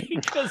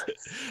 Because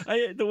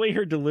the way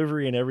her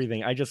delivery and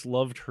everything, I just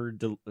loved her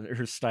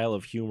style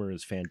of humor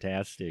is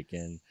fantastic.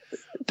 And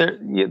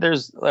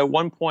there's at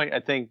one point, I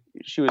think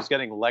she was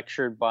getting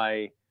lectured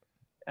by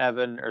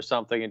Evan or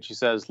something, and she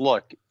says,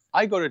 "Look,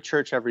 I go to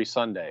church every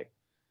Sunday.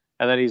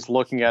 And then he's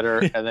looking at her,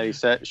 and then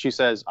she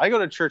says, I go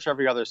to church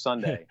every other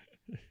Sunday.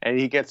 And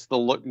he gets the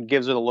look,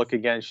 gives her the look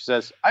again. She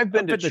says, I've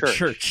been to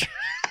church.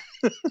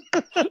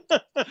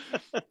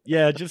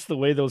 Yeah, just the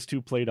way those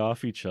two played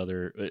off each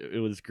other, it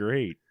was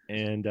great.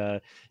 And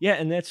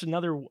and that's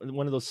another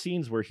one of those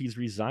scenes where he's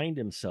resigned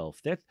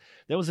himself. That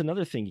was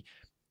another thing.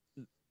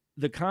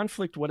 The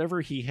conflict,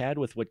 whatever he had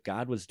with what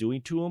God was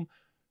doing to him,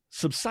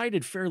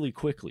 subsided fairly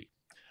quickly.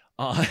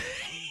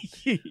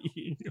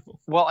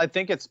 Well, I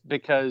think it's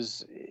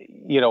because,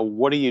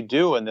 what do you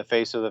do in the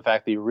face of the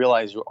fact that you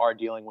realize you are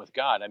dealing with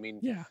God? I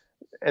mean,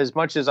 as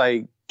much as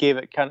I gave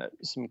it kind of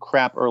some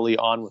crap early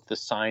on with the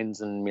signs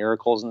and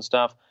miracles and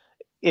stuff,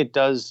 it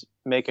does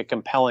make a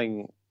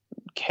compelling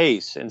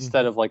case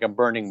instead of like a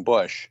burning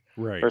bush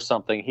or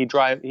something. He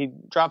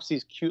drops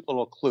these cute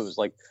little clues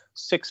like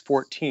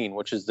 6:14,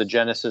 which is the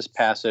Genesis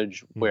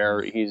passage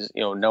where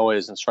Noah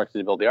is instructed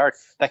to build the ark.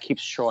 That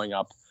keeps showing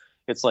up.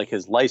 It's like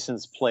his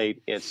license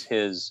plate. It's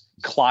his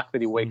clock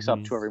that he wakes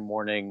up to every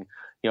morning.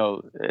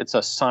 It's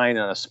a sign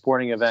on a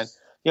sporting event.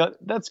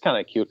 That's kind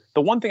of cute.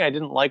 The one thing I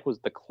didn't like was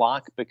the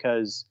clock,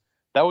 because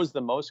that was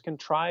the most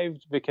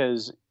contrived,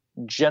 because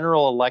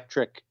General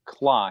Electric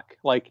clock,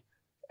 like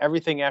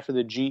everything after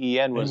the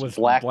GEN was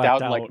blacked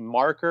out like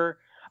marker.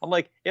 I'm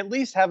like, at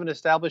least have an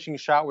establishing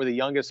shot where the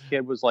youngest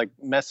kid was like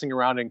messing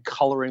around and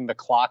coloring the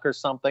clock or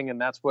something. And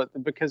that's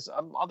because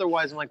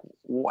otherwise I'm like,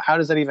 how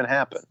does that even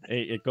happen?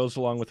 It goes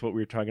along with what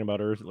we were talking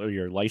about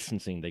earlier,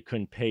 licensing. They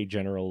couldn't pay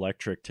General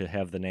Electric to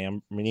have the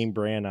name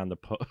brand on the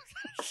post.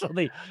 So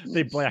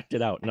they blacked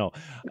it out. No.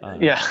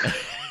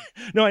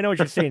 No, I know what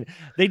you're saying.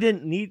 They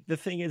didn't need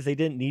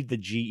the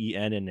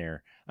GEN in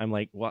there. I'm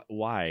like,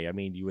 why? I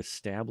mean, you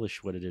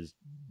establish what it is.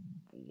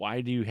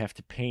 Why do you have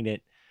to paint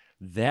it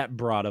that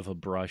broad of a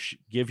brush?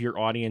 Give your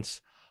audience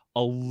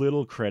a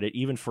little credit,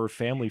 even for a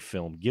family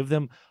film. Give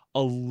them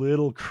a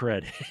little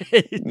credit.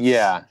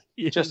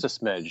 Just a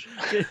smidge.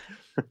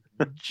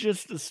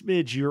 Just a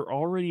smidge. You're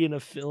already in a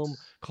film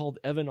called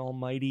Evan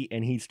Almighty,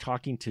 and he's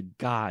talking to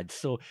God.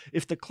 So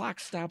if the clock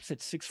stops at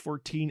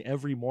 6:14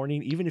 every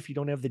morning, even if you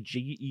don't have the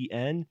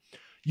GEN,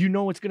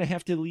 it's going to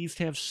have to at least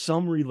have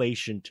some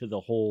relation to the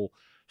whole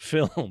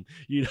film.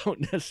 You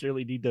don't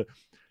necessarily need to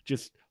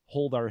just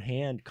hold our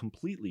hand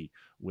completely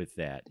with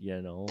that,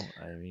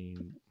 I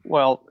mean.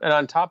 Well, and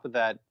on top of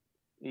that,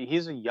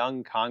 he's a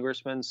young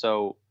congressman,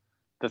 so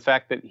the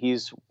fact that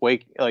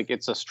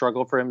it's a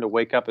struggle for him to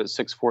wake up at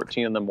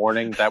 6:14 in the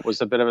morning, that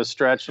was a bit of a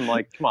stretch. I'm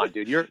like, come on,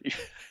 dude, you're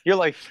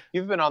like,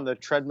 you've been on the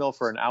treadmill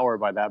for an hour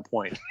by that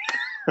point.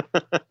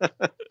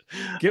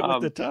 Get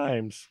with the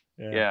times.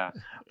 Yeah.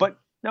 But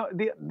no,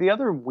 the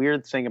other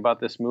weird thing about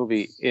this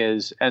movie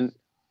is, and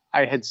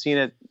I had seen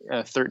it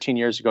 13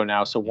 years ago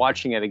now, so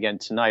watching it again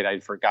tonight,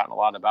 I'd forgotten a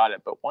lot about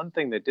it. But one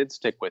thing that did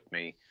stick with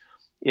me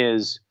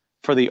is,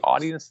 for the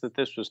audience that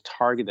this was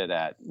targeted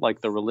at, like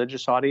the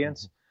religious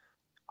audience,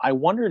 I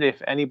wondered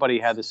if anybody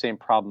had the same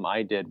problem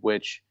I did,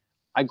 which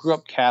I grew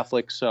up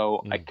Catholic,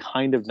 so I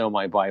kind of know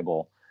my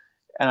Bible.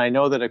 And I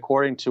know that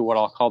according to what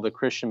I'll call the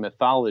Christian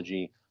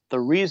mythology, the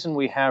reason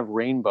we have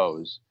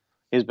rainbows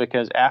is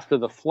because after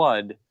the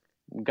flood,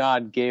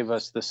 God gave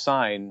us the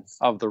sign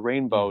of the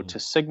rainbow to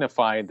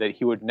signify that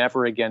he would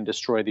never again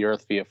destroy the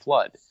earth via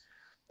flood.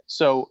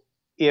 So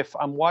if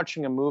I'm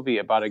watching a movie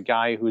about a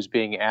guy who's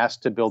being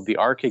asked to build the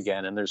ark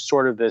again, and there's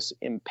sort of this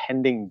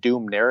impending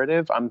doom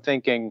narrative, I'm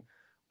thinking,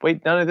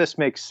 wait, none of this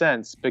makes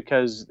sense,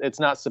 because it's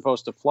not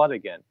supposed to flood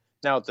again.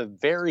 Now, at the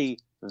very,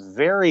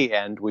 very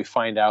end, we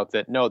find out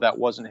that no, that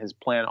wasn't his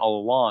plan all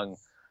along.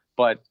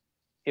 But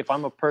if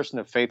I'm a person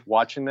of faith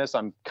watching this,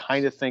 I'm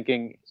kind of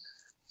thinking,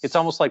 it's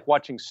almost like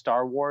watching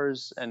Star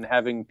Wars and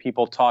having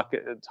people talk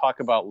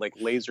about like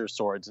laser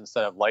swords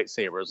instead of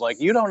lightsabers. Like,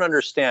 you don't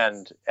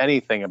understand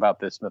anything about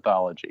this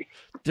mythology.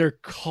 They're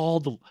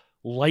called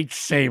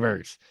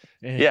lightsabers.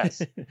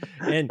 Yes.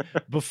 And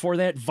before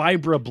that,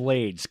 vibra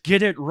blades.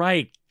 Get it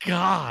right.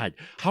 God,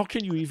 how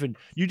can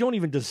you don't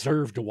even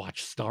deserve to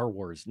watch Star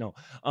Wars. No,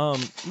 I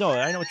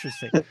know what you're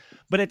saying.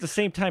 But at the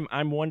same time,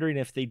 I'm wondering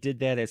if they did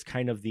that as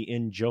kind of the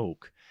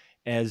in-joke,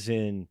 as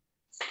in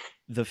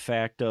the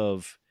fact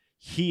of,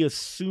 he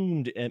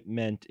assumed it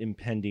meant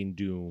impending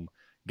doom.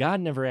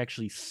 God never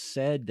actually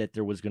said that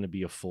there was going to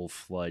be a full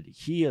flood.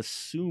 He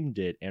assumed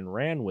it and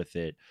ran with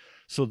it.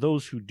 So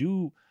those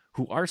who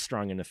are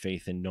strong in the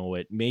faith and know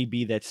it,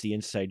 maybe that's the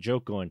inside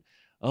joke going,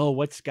 oh,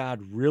 what's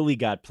God really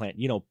got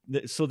planned?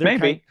 So they're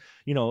maybe,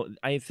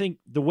 I think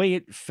the way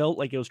it felt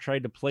like it was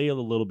trying to play a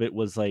little bit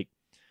was like,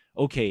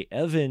 okay,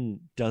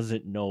 Evan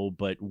doesn't know,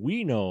 but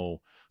we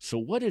know. So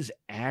what is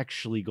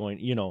actually going,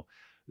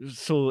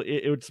 so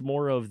it's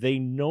more of, they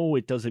know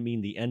it doesn't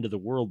mean the end of the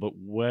world, but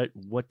what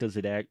is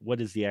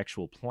the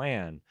actual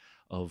plan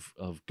of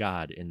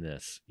God in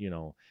this,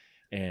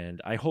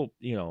 and I hope,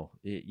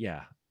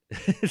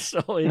 so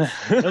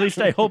at least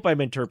I hope I'm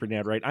interpreting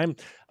that right.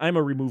 I'm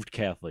a removed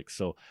Catholic,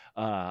 so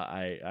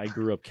I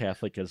grew up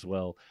Catholic as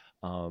well,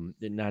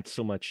 not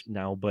so much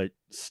now, but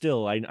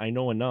still I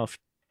know enough,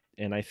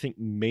 and I think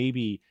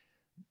maybe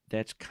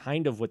that's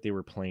kind of what they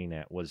were playing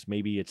at, was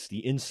maybe it's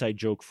the inside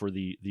joke for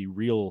the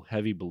real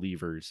heavy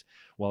believers,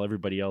 while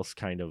everybody else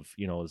kind of,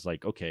 you know, is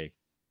like, okay,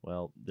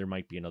 well, there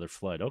might be another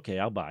flood. Okay,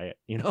 I'll buy it,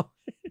 you know?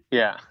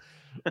 Yeah.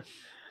 But,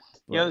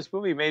 You know, this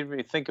movie made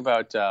me think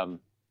about, I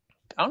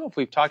don't know if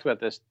we've talked about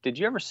this. Did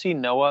you ever see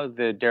Noah,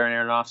 the Darren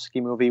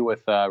Aronofsky movie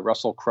with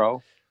Russell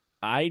Crowe?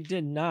 I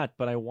did not,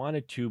 but I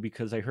wanted to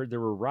because I heard there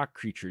were rock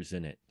creatures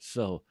in it.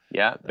 So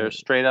yeah, they're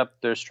straight up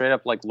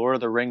like Lord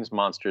of the Rings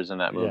monsters in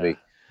that movie.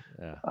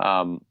 Yeah.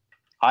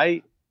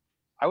 I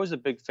was a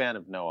big fan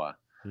of Noah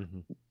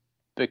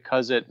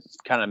because it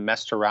kind of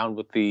messed around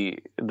with the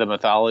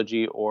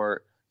mythology,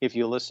 or if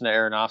you listen to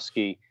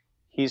Aronofsky,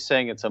 he's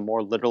saying it's a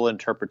more literal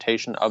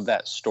interpretation of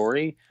that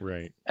story.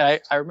 Right. And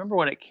I remember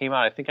when it came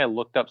out, I think I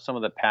looked up some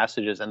of the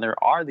passages, and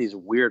there are these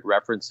weird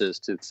references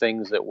to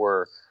things that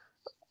were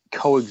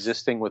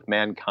coexisting with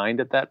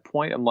mankind at that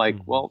point. I'm like,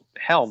 well,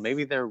 hell,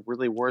 maybe there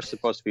really were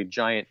supposed to be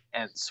giant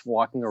ants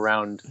walking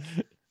around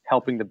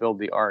helping to build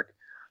the ark.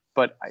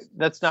 But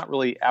that's not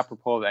really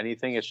apropos of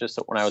anything. It's just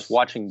that when I was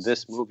watching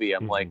this movie,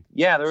 I'm like,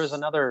 yeah, there was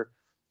another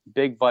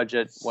big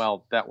budget,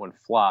 well, that one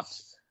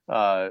flopped,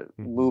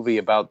 movie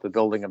about the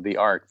building of the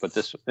ark, but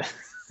this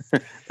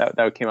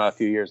that came out a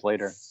few years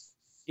later.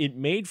 It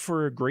made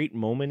for a great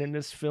moment in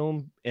this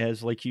film,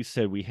 as like you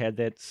said, we had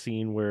that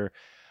scene where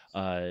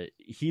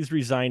he's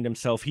resigned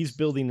himself. He's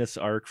building this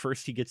ark.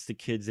 First, he gets the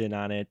kids in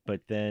on it,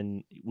 but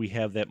then we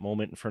have that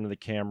moment in front of the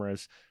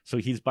cameras. So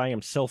he's by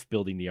himself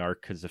building the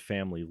ark because the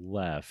family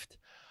left.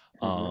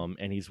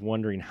 And he's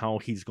wondering how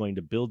he's going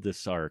to build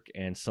this ark.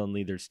 And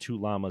suddenly there's two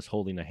llamas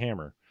holding a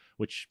hammer,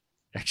 which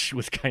actually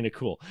was kind of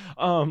cool.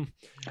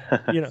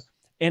 You know,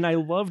 and I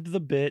loved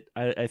the bit.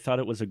 I thought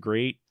it was a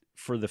great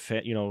for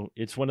the you know,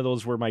 it's one of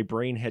those where my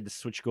brain had to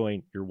switch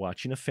going, you're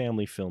watching a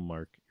family film,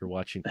 Mark. You're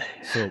watching.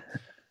 So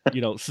you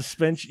know,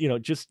 suspension, you know,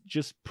 just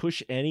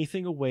push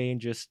anything away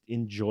and just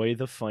enjoy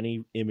the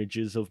funny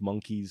images of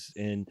monkeys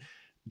and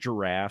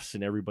giraffes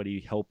and everybody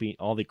helping,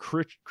 all the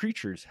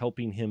creatures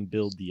helping him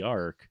build the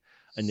ark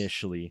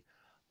initially.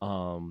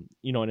 You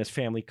know, and his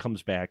family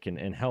comes back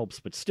and helps,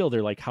 but still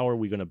they're like, how are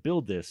we going to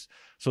build this?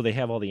 So they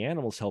have all the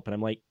animals help. And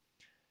I'm like,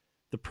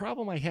 the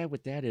problem I had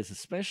with that is,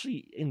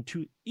 especially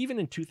even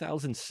in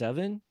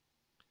 2007,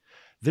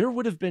 there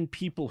would have been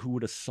people who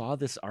would have saw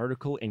this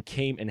article and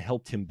came and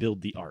helped him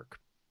build the ark.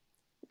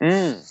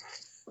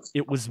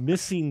 It was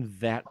missing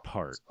that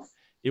part.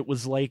 It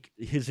was like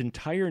his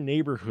entire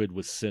neighborhood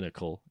was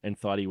cynical and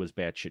thought he was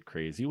batshit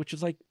crazy, which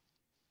is like,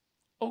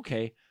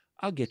 okay,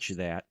 I'll get you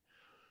that.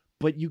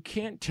 But you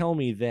can't tell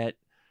me that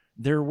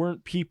there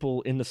weren't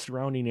people in the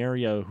surrounding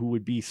area who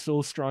would be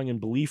so strong in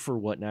belief or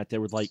whatnot that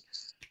would like,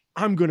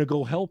 I'm going to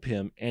go help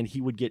him. And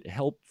he would get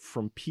help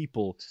from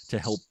people to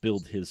help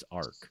build his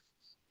ark.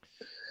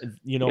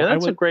 You know, yeah,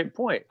 that's a great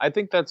point. I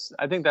think that's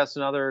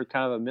another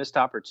kind of a missed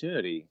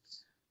opportunity.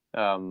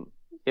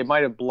 It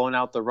might have blown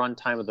out the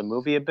runtime of the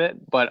movie a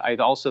bit, but I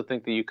also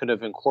think that you could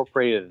have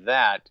incorporated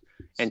that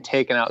and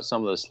taken out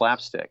some of the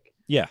slapstick.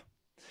 Yeah.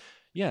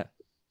 Yeah.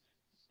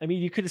 I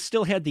mean, you could have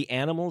still had the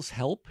animals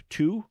help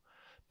too,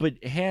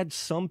 but had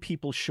some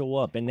people show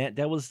up. And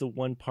that was the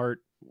one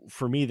part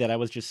for me that I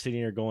was just sitting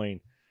there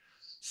going,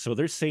 so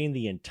they're saying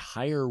the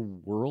entire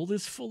world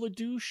is full of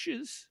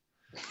douches?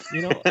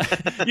 You know,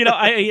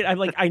 I'm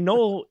like, I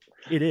know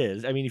it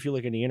is. I mean, if you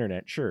look at the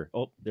internet, sure.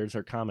 Oh, there's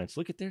our comments.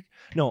 Look at there.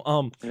 No,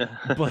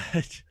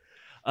 but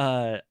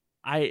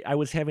I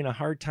was having a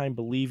hard time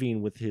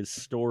believing with his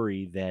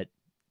story that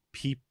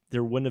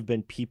there wouldn't have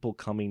been people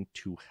coming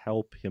to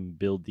help him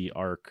build the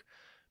ark,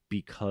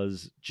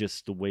 because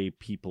just the way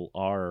people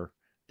are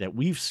that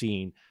we've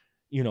seen,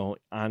 you know,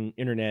 on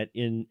internet,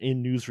 in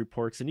news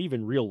reports, and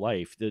even real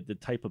life, the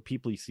type of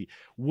people you see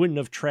wouldn't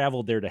have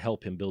traveled there to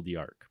help him build the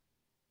ark.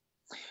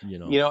 You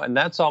know, and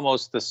that's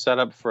almost the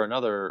setup for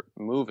another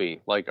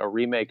movie, like a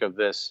remake of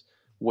this,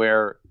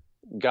 where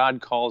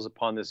God calls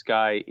upon this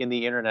guy in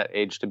the internet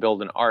age to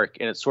build an ark,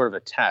 and it's sort of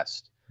a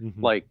test.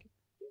 Like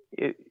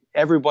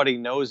everybody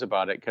knows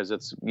about it because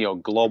it's, you know,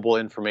 global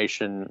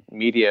information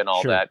media and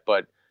all that,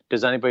 but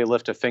does anybody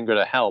lift a finger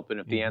to help? And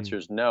if the answer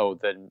is no,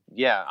 then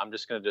yeah, I'm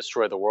just going to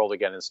destroy the world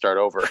again and start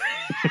over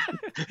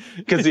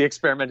because the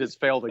experiment has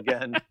failed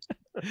again.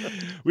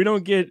 We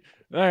don't get,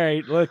 all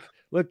right,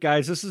 look,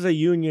 guys, this is a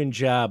union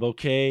job,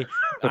 okay?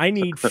 I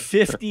need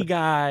 50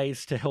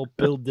 guys to help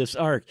build this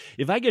ark.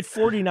 If I get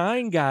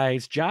 49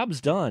 guys, job's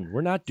done.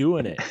 We're not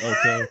doing it,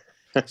 okay?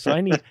 So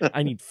I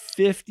need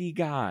 50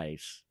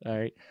 guys, all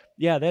right?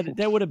 Yeah,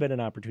 that would have been an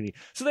opportunity.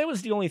 So that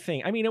was the only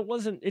thing. I mean,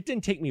 it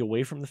didn't take me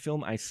away from the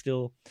film. I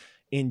still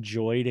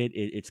enjoyed it.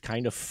 It's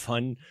kind of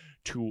fun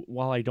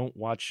while I don't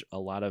watch a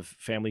lot of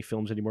family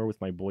films anymore with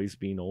my boys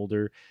being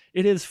older,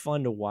 it is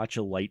fun to watch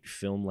a light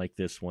film like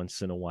this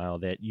once in a while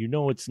that, you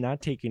know, it's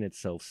not taking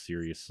itself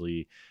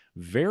seriously,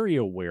 very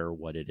aware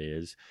what it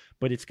is,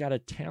 but it's got a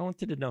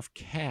talented enough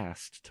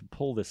cast to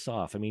pull this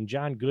off. I mean,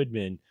 John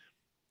Goodman,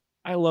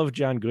 I love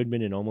John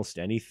Goodman in almost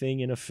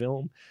anything in a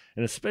film,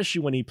 and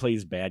especially when he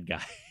plays bad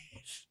guys.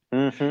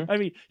 I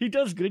mean, he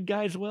does good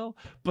guys well,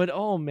 but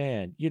oh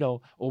man,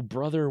 Oh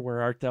Brother,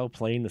 Where Art Thou,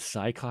 playing the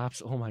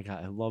Cyclops. Oh my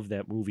God, I love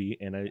that movie,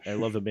 and I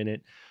love him in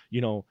it.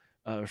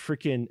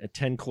 Freaking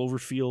 10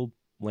 Cloverfield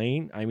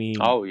Lane. I mean,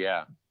 oh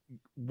yeah,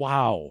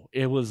 wow,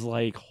 it was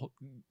like,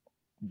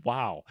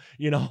 wow,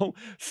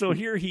 So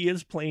here he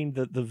is playing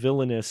the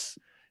villainous,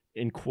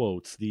 in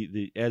quotes,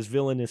 the as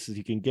villainous as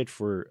you can get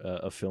for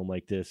a film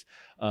like this,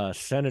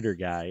 senator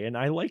guy, and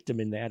I liked him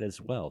in that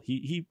as well.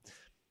 He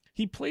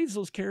plays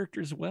those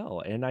characters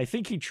well, and I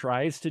think he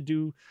tries to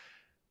do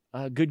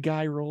good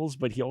guy roles,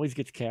 but he always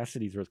gets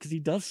Cassidy's roles because he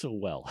does so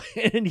well.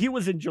 And he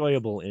was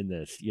enjoyable in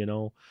this.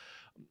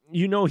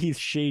 He's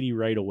shady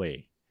right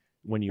away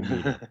when you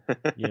meet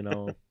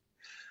him.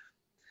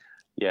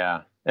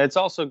 Yeah, it's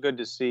also good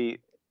to see.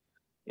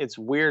 It's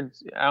weird.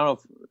 I don't know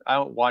if I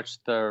don't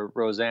watch the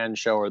Roseanne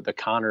show or the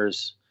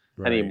Connors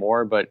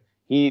anymore, but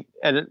good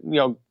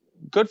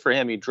for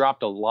him. He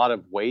dropped a lot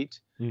of weight,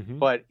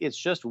 but it's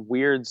just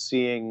weird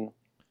seeing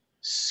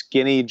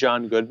skinny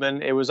John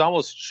Goodman. It was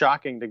almost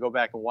shocking to go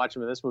back and watch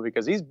him in this movie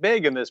because he's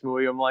big in this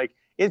movie. I'm like,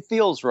 it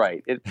feels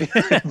right. It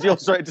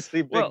feels right to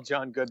see big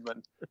John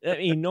Goodman. I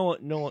mean,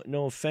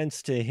 no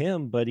offense to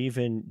him, but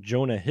even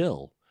Jonah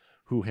Hill,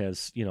 who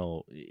has,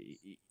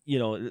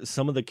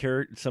 some of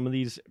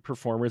these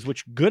performers,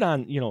 which good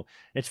on,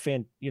 it's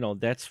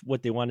that's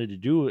what they wanted to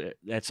do.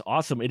 That's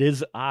awesome. It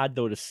is odd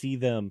though to see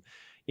them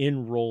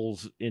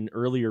in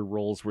earlier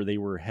roles where they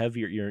were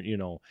heavier,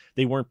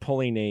 they weren't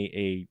pulling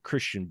a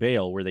Christian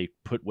Bale where they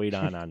put weight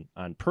on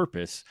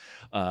purpose,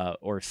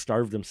 or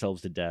starve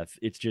themselves to death.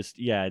 It's just,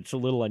 it's a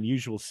little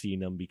unusual seeing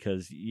them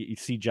because you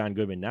see John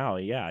Goodman now.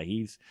 Yeah,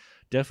 he's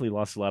definitely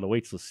lost a lot of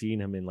weight. So seeing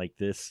him in like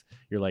this,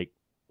 you're like,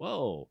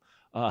 whoa.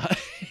 I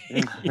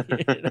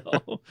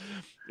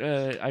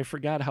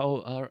forgot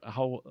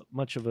how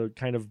much of a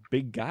kind of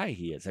big guy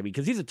he is. I mean,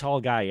 because he's a tall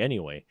guy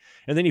anyway,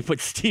 and then you put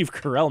Steve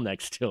Carell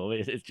next to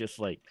him. It's just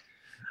like,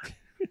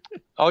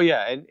 oh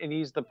yeah, and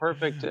he's the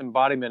perfect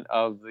embodiment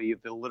of the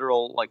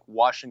literal like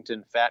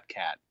Washington fat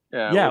cat.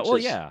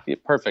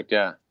 Perfect.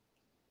 Yeah.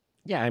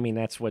 Yeah, I mean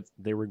that's what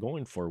they were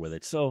going for with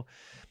it. So,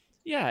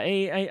 yeah,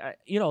 I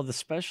the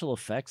special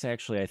effects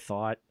actually I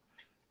thought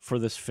for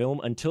this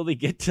film until they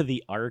get to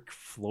the Ark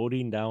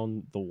floating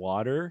down the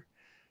water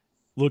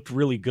looked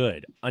really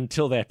good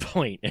until that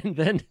point, and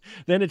then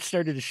it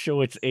started to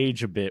show its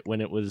age a bit when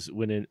it was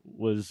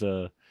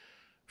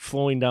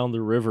flowing down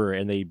the river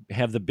and they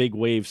have the big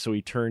waves, so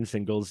he turns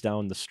and goes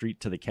down the street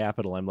to the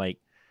Capitol. I'm like,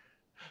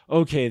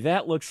 okay,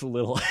 that looks a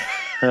little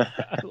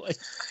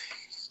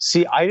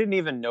See, I didn't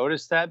even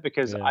notice that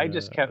because I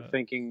just kept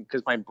thinking,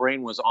 because my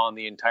brain was on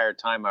the entire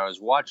time I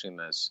was watching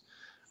this.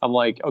 I'm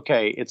like,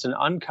 okay, it's an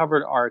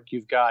uncovered Ark.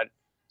 You've got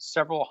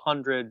several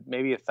hundred,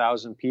 maybe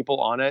 1,000 people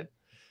on it.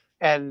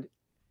 And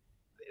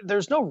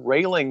there's no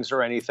railings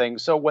or anything.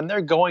 So when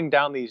they're going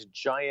down these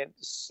giant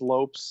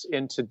slopes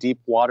into deep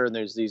water and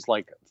there's these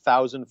like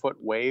 1,000-foot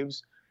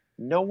waves,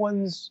 no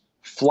one's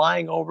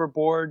flying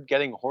overboard,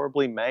 getting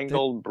horribly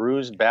mangled,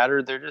 bruised,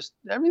 battered.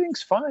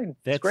 Everything's fine.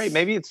 It's great.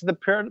 Maybe it's the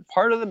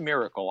part of the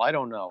miracle. I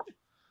don't know.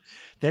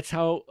 That's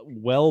how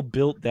well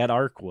built that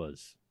Ark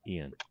was,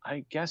 Ian.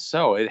 I guess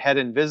so. It had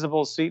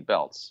invisible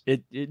seatbelts.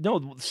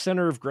 No,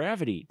 center of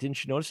gravity.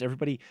 Didn't you notice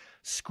everybody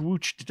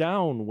scooched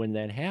down when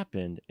that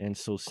happened? And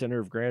so center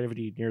of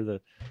gravity near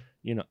the,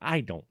 I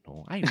don't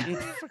know.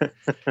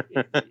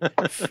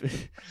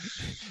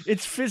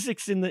 It's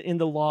physics in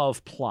the law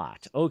of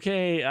plot.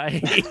 Okay,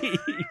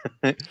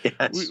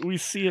 yes. we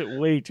see it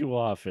way too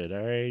often.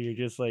 All right, you're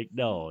just like,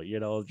 no,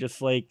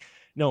 just like.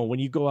 No, when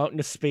you go out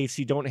into space,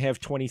 you don't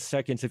have 20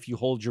 seconds if you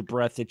hold your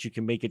breath that you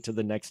can make it to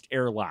the next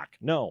airlock.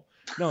 No,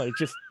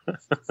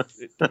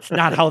 that's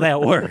not how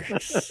that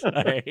works.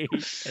 Right?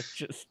 It's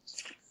just,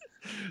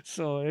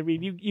 so, I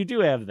mean, you do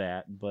have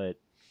that,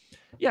 but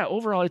yeah,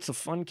 overall, it's a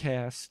fun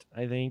cast.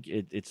 I think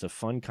it's a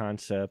fun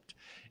concept.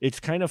 It's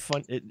kind of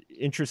fun,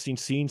 interesting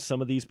seeing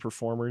some of these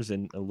performers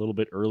in a little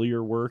bit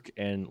earlier work.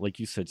 And like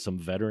you said, some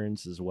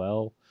veterans as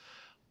well.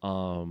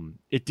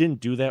 It didn't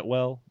do that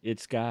well.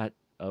 It's got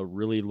a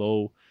really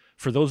low,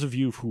 for those of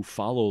you who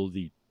follow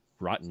the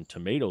Rotten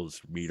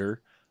Tomatoes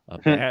meter,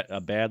 a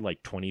bad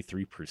like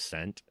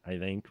 23%, I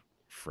think.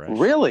 Fresh.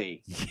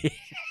 Really?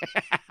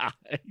 Yeah.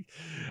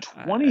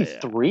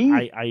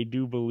 23? I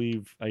do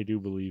believe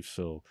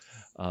so.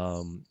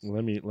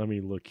 Let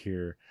me look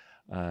here.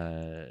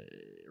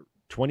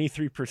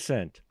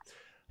 23%.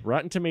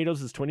 Rotten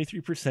Tomatoes is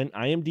 23%.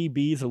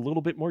 IMDb is a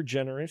little bit more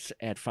generous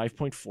at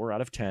 5.4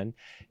 out of 10,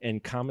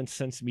 and Common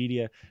Sense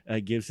Media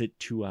gives it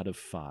 2 out of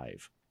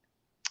 5.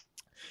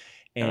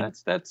 And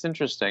that's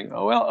interesting.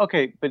 Oh, well,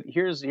 okay, but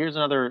here's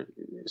another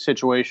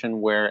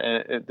situation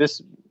where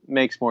this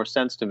makes more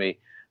sense to me.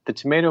 The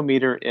tomato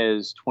meter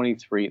is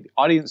 23. The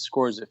audience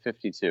scores at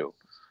 52.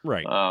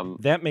 Right.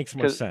 That makes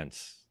more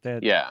sense.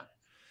 Yeah.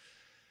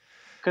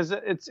 Because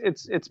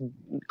it's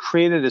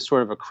created as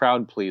sort of a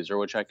crowd pleaser,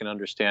 which I can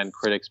understand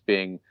critics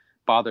being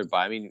bothered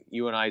by. I mean,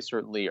 you and I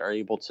certainly are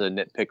able to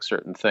nitpick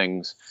certain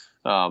things,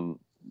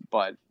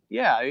 but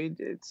yeah,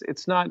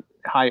 it's not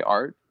high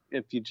art.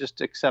 if you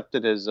just accept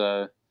it as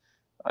a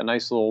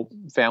nice little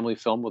family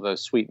film with a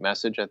sweet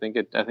message, I think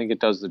it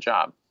does the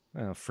job.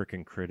 Oh,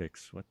 freaking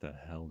critics! What the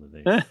hell do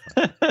they?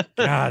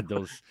 God,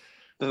 those.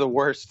 They're the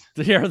worst.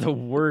 They are the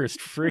worst.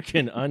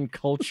 Freaking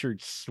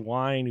uncultured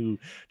swine who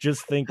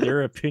just think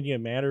their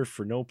opinion matters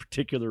for no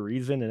particular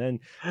reason. And then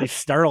they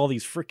start all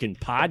these freaking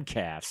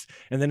podcasts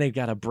and then they've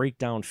got to break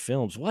down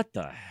films. What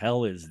the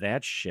hell is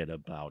that shit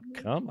about?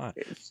 Come on.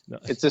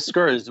 It's a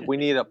scourge. We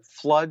need a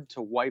flood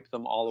to wipe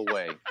them all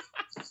away.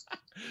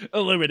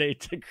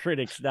 Eliminate the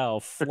critics now.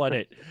 Flood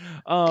it.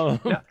 Now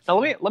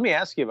let me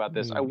ask you about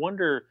this. I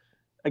wonder,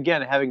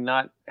 again, having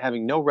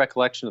no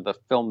recollection of the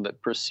film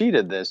that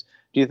preceded this,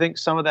 do you think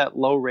some of that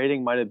low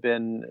rating might have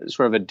been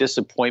sort of a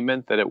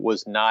disappointment that it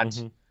was not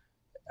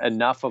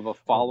enough of a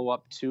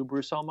follow-up to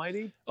Bruce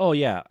Almighty? Oh,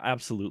 yeah,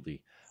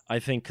 absolutely. I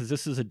think because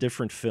this is a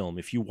different film.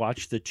 If you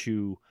watch the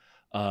two,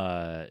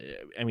 I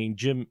mean,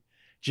 Jim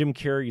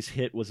Carrey's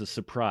hit was a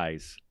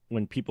surprise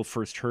when people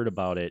first heard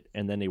about it,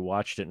 and then they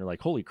watched it and they're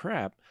like, holy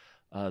crap,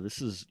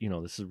 this is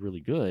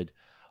really good.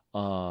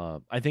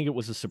 I think it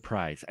was a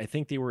surprise. I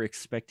think they were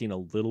expecting a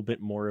little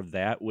bit more of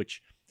that,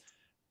 which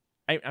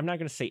I'm not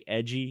going to say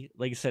edgy.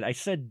 Like I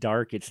said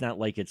dark. It's not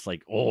like it's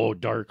like, oh,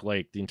 dark,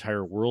 like the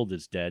entire world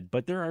is dead.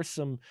 But there are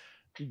some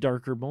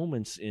darker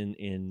moments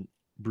in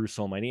Bruce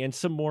Almighty and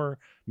some more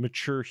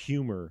mature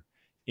humor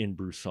in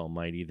Bruce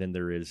Almighty than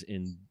there is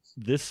in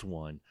this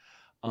one.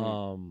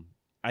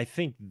 I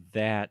think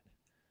that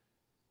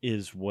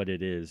is what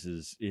it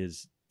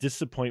is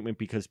disappointment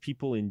because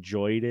people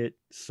enjoyed it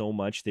so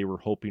much. They were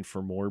hoping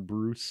for more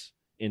Bruce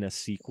in a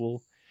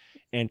sequel.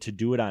 And to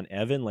do it on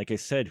Evan, like I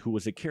said, who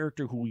was a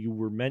character who you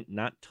were meant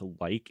not to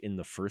like in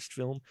the first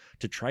film,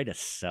 to try to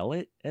sell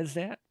it as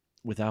that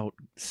without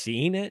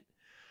seeing it,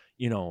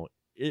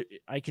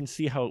 I can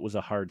see how it was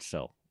a hard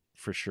sell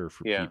for sure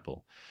for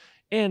people.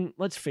 And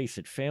let's face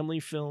it, family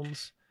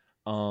films,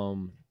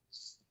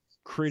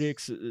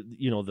 critics,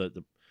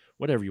 the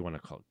whatever you want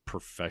to call it,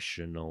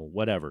 professional,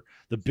 whatever,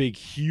 the big,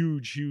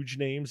 huge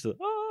names,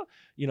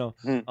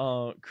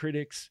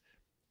 critics,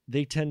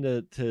 they tend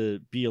to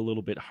be a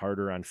little bit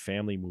harder on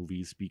family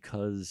movies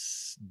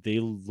because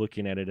they're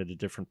looking at it at a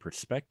different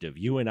perspective.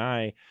 You and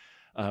I,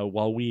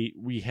 while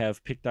we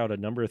have picked out a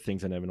number of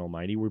things on Evan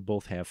Almighty, we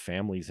both have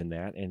families in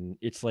that. And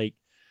it's like,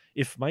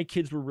 if my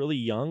kids were really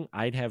young,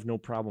 I'd have no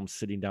problem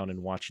sitting down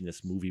and watching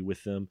this movie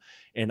with them.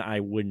 And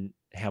I wouldn't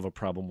have a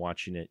problem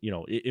watching it.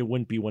 It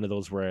wouldn't be one of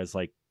those where I was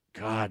like,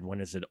 God,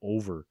 when is it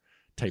over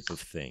type of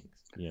thing,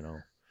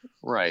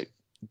 Right.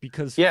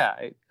 Because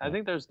I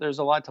think there's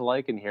a lot to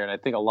like in here, and I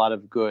think a lot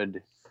of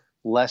good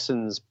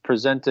lessons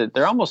presented.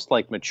 They're almost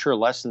like mature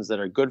lessons that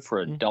are good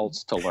for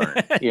adults to learn,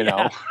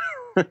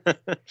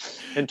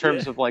 in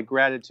terms of like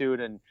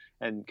gratitude and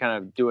kind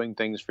of doing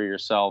things for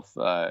yourself,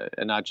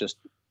 and not just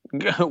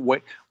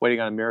waiting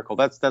on a miracle.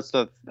 That's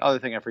the other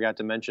thing I forgot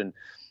to mention.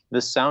 The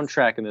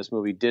soundtrack in this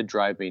movie did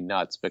drive me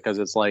nuts because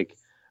it's like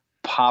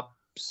pop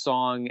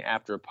song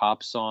after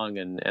pop song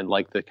and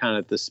like the kind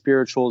of the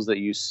spirituals that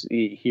you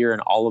hear in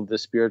all of the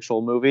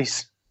spiritual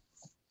movies.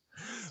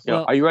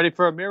 Are you ready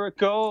for a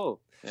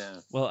miracle?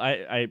 Yeah. Well,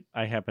 I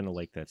happen to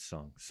like that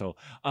song, so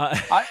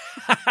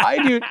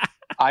I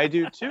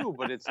do too.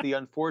 But it's the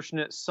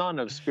unfortunate son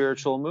of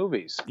spiritual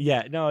movies.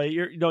 Yeah. No,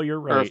 you're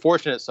right. Or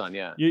fortunate son.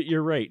 Yeah.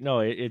 You're right.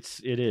 No,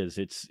 it's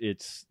the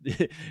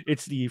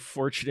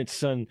fortunate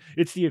son.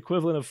 It's the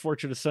equivalent of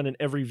fortunate son in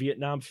every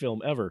Vietnam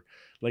film ever.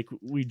 Like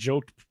we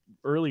joked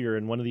earlier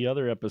in one of the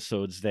other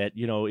episodes that,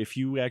 if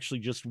you actually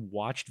just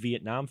watched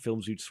Vietnam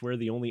films, you'd swear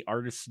the only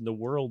artists in the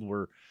world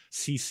were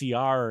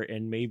CCR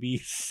and maybe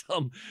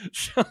some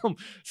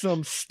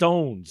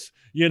Stones,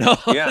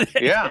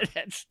 Yeah.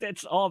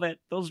 That's all that.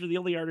 Those are the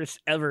only artists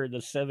ever in the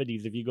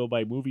 70s if you go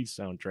by movie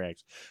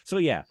soundtracks. So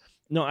yeah,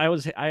 no,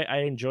 I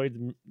enjoyed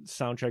the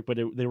soundtrack, but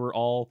they were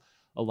all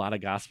a lot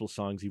of gospel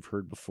songs you've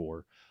heard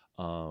before.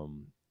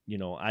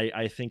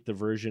 I think the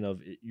version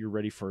of You're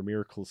Ready for a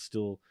Miracle is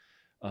still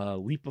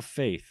Leap of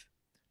Faith.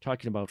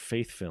 Talking about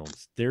faith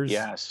films, there's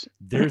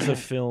a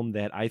film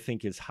that I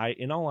think is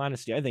in all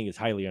honesty, I think is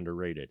highly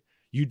underrated.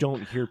 You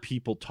don't hear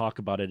people talk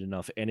about it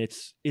enough, and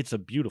it's a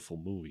beautiful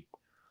movie.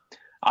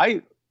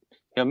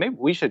 Maybe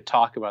we should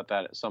talk about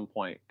that at some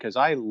point because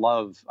I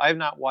have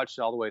not watched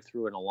it all the way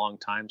through in a long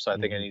time, so I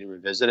think I need to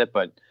revisit it.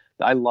 But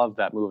I love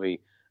that movie.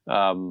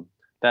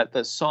 That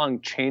the song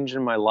 "Change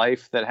in My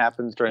Life" that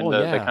happens during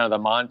the kind of the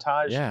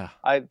montage. Yeah,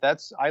 I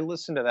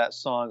listen to that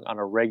song on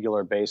a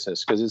regular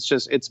basis because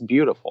it's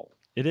beautiful.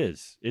 It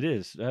is.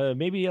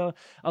 Maybe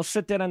I'll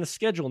set that on the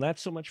schedule. Not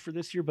so much for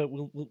this year, but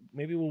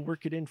maybe we'll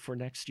work it in for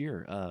next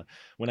year.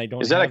 When I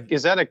don't. Is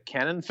that a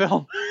canon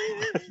film?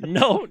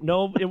 No,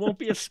 it won't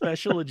be a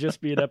special. It'll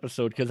just be an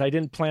episode because I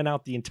didn't plan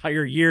out the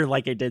entire year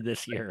like I did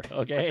this year.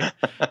 Okay.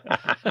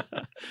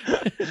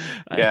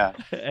 Yeah.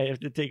 I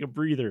have to take a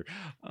breather.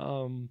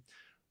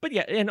 But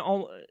yeah, and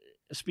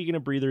speaking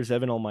of breathers,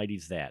 Evan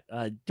Almighty's that.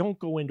 Don't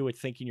go into it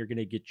thinking you're going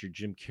to get your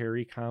Jim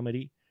Carrey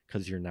comedy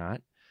because you're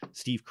not.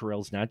 Steve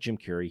Carell's not Jim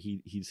Carrey.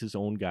 He's his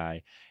own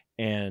guy.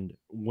 And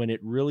when it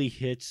really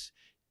hits,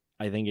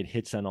 I think it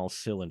hits on all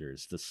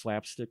cylinders. The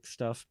slapstick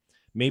stuff,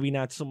 maybe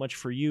not so much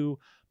for you,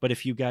 but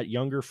if you got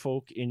younger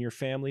folk in your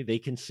family, they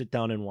can sit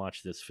down and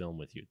watch this film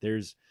with you.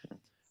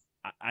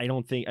 I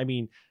don't think, I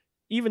mean,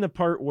 even the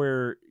part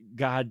where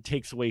God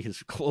takes away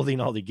his clothing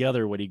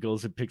altogether when he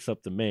goes and picks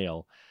up the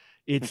mail,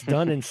 it's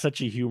done in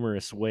such a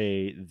humorous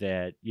way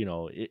that, you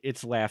know,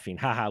 it's laughing.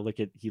 Haha,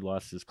 look at, he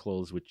lost his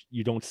clothes, which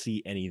you don't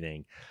see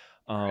anything.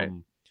 Right.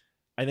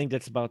 I think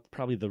that's about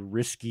probably the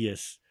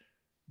riskiest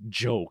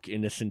joke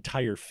in this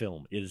entire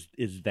film is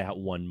that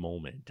one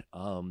moment.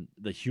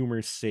 The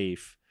humor's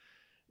safe.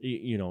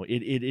 You know,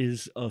 it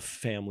is a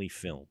family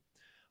film.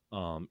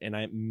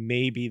 And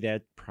maybe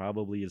that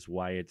probably is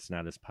why it's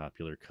not as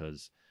popular,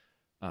 because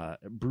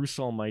Bruce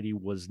Almighty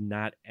was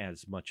not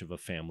as much of a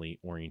family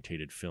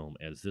orientated film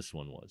as this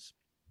one was.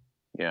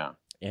 Yeah.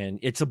 And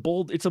it's a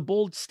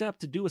bold step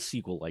to do a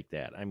sequel like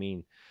that. I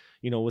mean,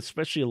 you know,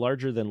 especially a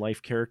larger than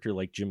life character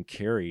like Jim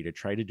Carrey, to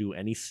try to do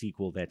any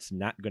sequel that's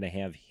not going to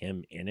have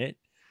him in it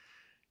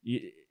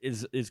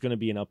is going to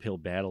be an uphill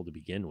battle to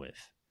begin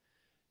with,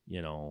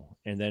 you know,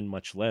 and then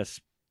much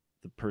less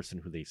the person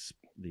who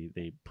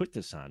they put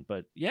this on.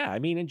 But yeah, I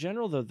mean, in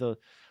general, the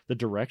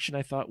direction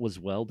I thought was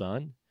well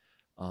done.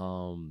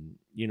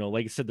 You know,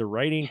 like I said, the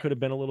writing could have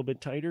been a little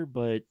bit tighter,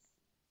 but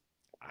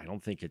I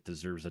don't think it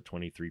deserves a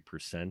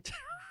 23%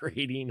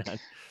 rating.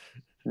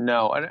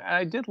 No,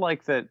 I did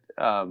like that.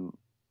 You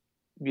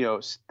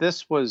know,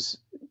 this was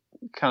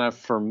kind of,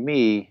 for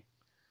me,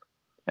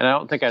 and I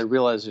don't think I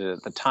realized it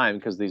at the time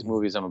because these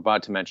movies I'm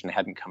about to mention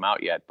hadn't come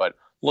out yet. But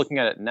looking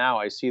at it now,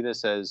 I see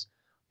this as,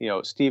 you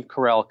know, Steve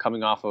Carell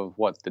coming off of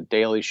The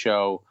Daily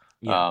Show.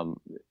 Yeah.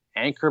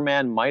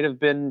 Anchorman might have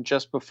been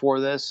just before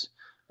this,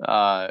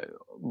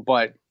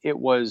 but it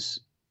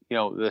was, you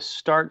know, the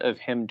start of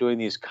him doing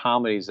these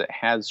comedies that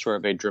had sort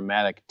of a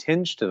dramatic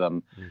tinge to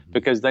them,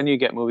 because then you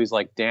get movies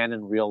like Dan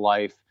in Real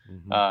Life.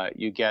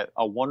 You get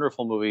a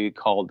wonderful movie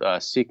called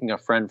Seeking a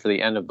Friend for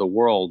the End of the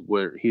World,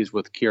 where he's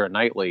with Keira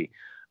Knightley.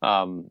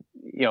 You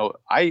know,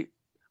 I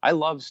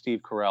love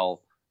Steve Carell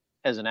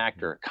as an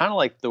actor, kind of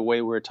like the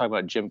way we were talking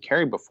about Jim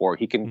Carrey before.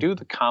 He can do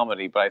the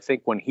comedy, but I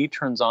think when he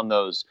turns on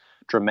those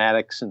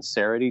dramatic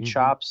sincerity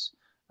chops,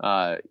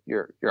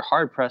 you're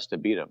hard pressed to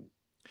beat him.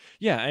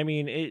 Yeah, I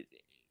mean,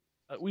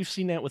 we've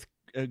seen that with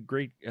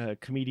great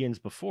comedians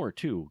before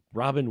too.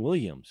 Robin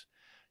Williams.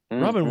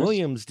 Robin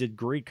Williams did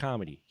great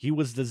comedy. He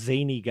was the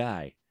zany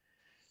guy.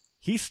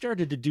 He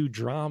started to do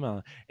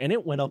drama, and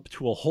it went up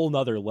to a whole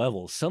nother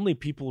level. Suddenly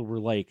people were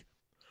like,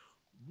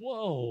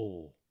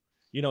 whoa.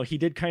 You know, he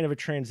did kind of a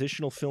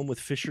transitional film with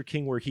Fisher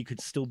King where he could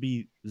still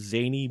be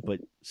zany but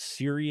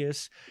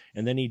serious.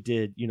 And then he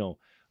did, you know,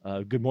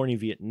 Good Morning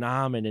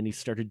Vietnam, and then he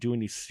started doing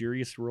these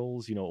serious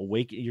roles, you know,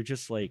 Awake. You're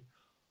just like,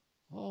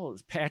 oh,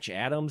 Patch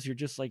Adams. You're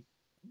just like,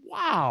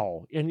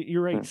 wow. And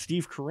you're right,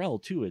 Steve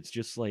Carell too. It's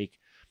just like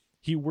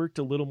he worked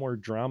a little more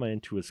drama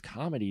into his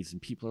comedies,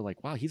 and people are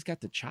like, wow, he's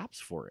got the chops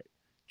for it.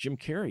 Jim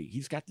Carrey,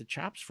 he's got the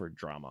chops for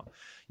drama,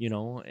 you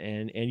know,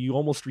 and you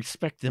almost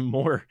respect them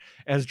more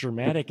as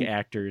dramatic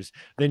actors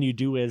than you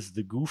do as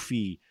the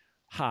goofy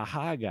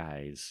ha-ha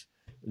guys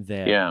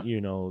that,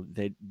 you know,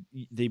 that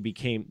they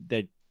became,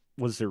 that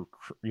was their,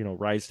 you know,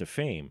 rise to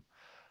fame.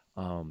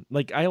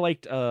 Like I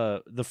liked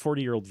the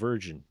 40-Year-Old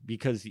Virgin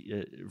because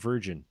he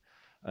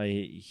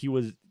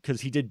was,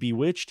 because he did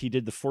Bewitched, he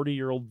did the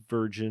 40-Year-Old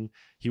Virgin,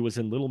 he was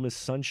in Little Miss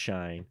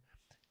Sunshine,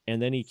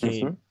 and then he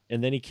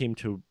came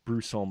to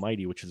Bruce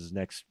Almighty, which is his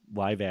next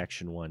live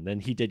action one.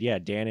 Then he did,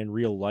 Dan in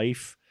Real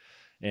Life,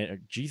 and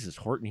Jesus,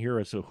 Horton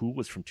Heroes Who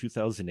was from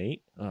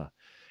 2008.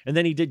 And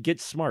then he did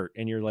Get Smart,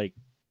 and you're like,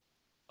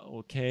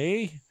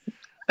 okay.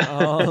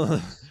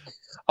 Oh,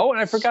 and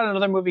I forgot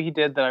another movie he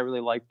did that I really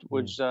liked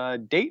was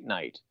Date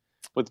Night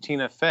with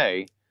Tina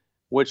Fey,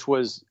 which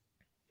was,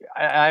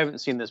 I haven't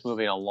seen this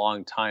movie in a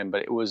long time,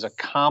 but it was a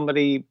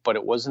comedy, but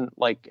it wasn't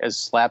like as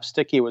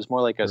slapsticky. It was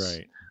more like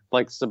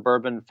like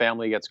suburban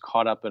family gets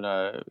caught up in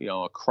a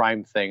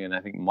crime thing, and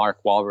I think Mark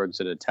Wahlberg's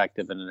a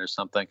detective in it or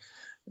something.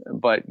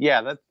 But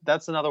yeah,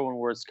 that's another one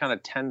where it's kind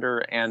of tender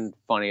and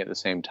funny at the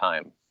same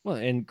time. Well,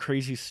 and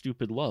Crazy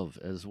Stupid Love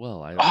as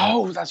well.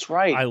 That's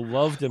right. I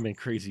loved him in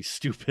Crazy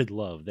Stupid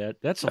Love.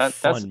 That's a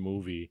fun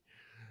movie.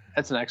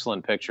 That's an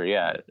excellent picture.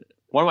 Yeah.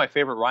 One of my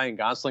favorite Ryan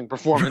Gosling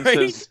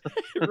performances.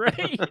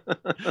 Right.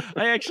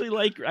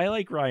 I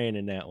like Ryan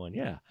in that one.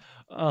 Yeah.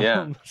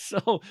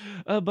 So,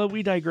 but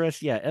we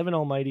digress. Yeah. Evan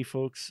Almighty,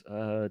 folks,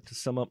 to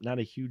sum up, not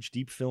a huge,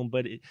 deep film,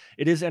 but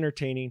it is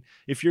entertaining.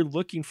 If you're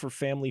looking for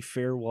family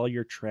fare while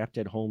you're trapped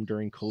at home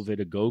during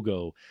COVID, a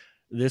go-go,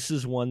 this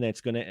is one that's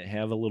going to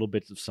have a little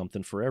bit of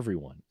something for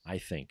everyone. I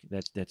think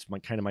that's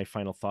my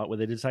final thought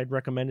with it is I'd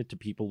recommend it to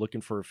people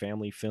looking for a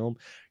family film.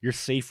 You're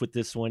safe with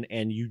this one,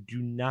 and you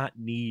do not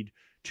need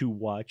to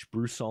watch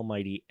Bruce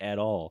Almighty at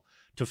all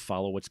to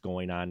follow what's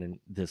going on in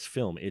this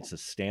film. It's a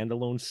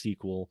standalone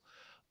sequel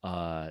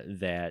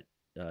that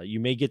you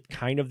may get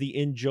kind of the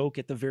in joke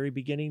at the very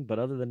beginning, but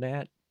other than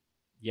that,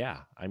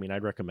 yeah, I mean,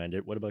 I'd recommend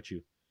it. What about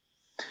you?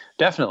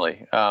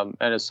 Definitely. And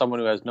as someone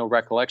who has no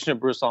recollection of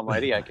Bruce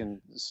Almighty, I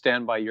can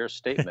stand by your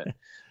statement.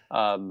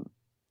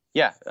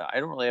 yeah, I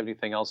don't really have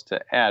anything else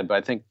to add, but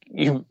I think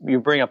you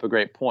bring up a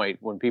great point.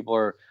 When people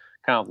are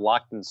kind of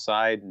locked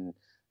inside, and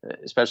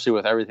especially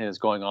with everything that's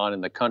going on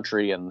in the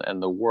country and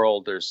the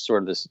world, there's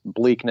sort of this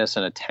bleakness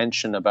and a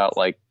tension about,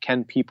 like,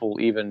 can people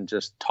even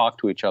just talk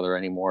to each other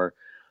anymore?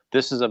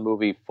 This is a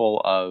movie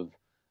full of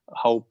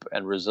hope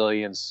and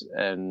resilience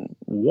and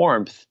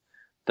warmth.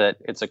 That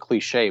it's a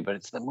cliche, but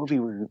it's the movie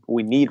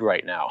we need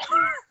right now.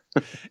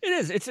 It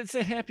is. It's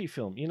a happy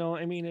film. You know,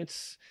 I mean,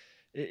 its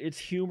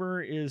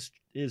humor is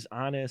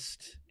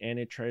honest, and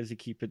it tries to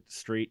keep it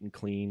straight and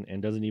clean,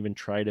 and doesn't even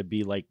try to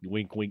be like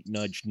wink, wink,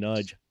 nudge,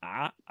 nudge.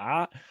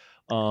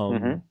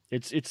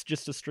 It's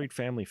just a straight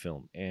family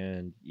film,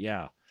 and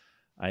yeah,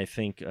 I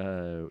think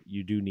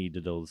you do need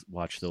to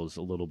watch those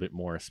a little bit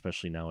more,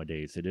 especially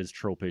nowadays. It is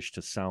tropish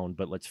to sound,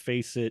 but let's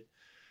face it.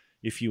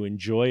 If you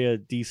enjoy a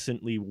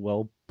decently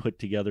well put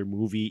together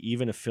movie,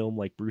 even a film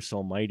like Bruce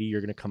Almighty, you're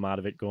going to come out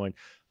of it going,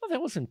 "Oh,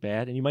 that wasn't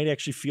bad," and you might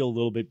actually feel a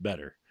little bit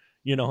better.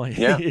 You know,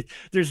 yeah.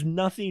 There's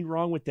nothing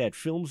wrong with that.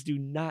 Films do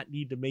not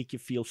need to make you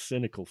feel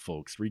cynical,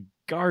 folks,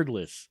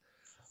 regardless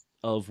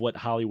of what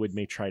Hollywood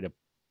may try to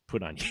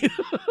put on you.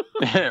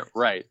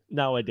 Right.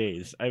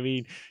 Nowadays, I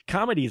mean,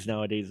 comedies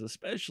nowadays,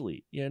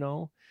 especially, you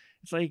know,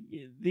 it's like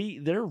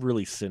they're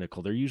really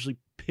cynical. They're usually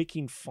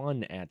picking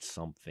fun at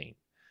something.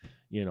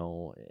 You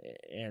know,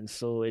 and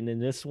in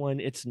this one,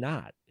 it's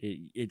not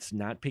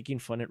picking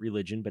fun at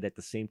religion, but at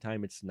the same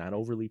time, it's not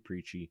overly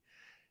preachy.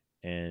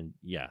 And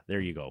yeah, there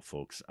you go,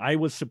 folks. I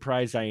was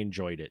surprised I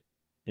enjoyed it,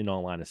 in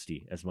all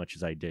honesty, as much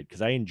as I did,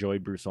 because I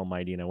enjoyed Bruce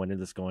Almighty, and I went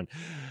into this going,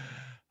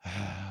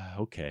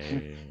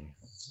 okay,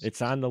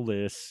 it's on the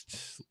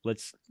list.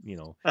 Let's,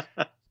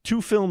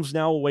 2 films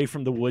now away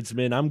from The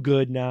Woodsman. I'm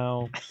good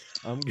now.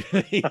 I'm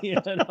good,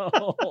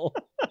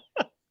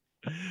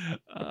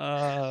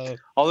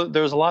 Although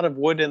there was a lot of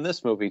wood in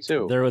this movie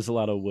too. There was a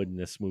lot of wood in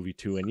this movie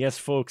too. And yes,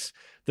 folks,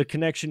 the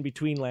connection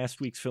between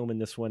last week's film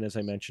and this one, as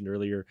I mentioned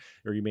earlier,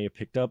 or you may have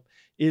picked up,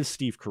 is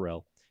Steve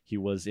Carell. He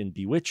was in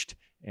Bewitched,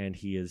 and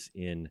he is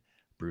in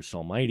Bruce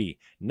Almighty.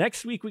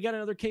 Next week, we got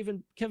another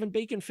Kevin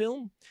Bacon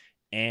film.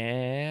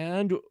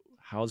 And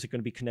how is it going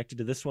to be connected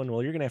to this one?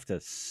 Well, you're going to have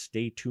to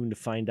stay tuned to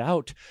find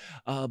out.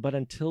 But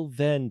until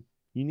then,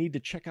 you need to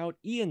check out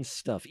Ian's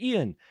stuff.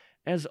 Ian,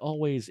 as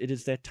always, it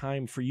is that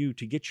time for you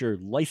to get your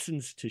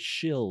license to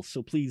shill.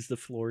 So please, the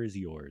floor is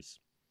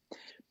yours.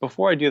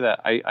 Before I do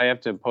that, I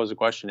have to pose a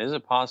question. Is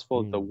it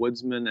possible that The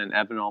Woodsman and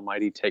Evan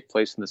Almighty take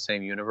place in the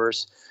same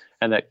universe,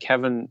 and that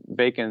Kevin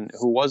Bacon,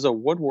 who was a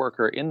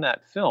woodworker in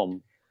that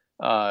film,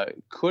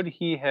 could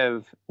he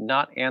have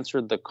not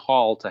answered the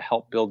call to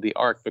help build the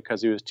Ark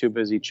because he was too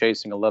busy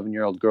chasing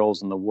 11-year-old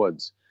girls in the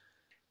woods?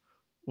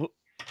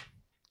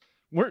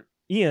 Well,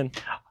 Ian.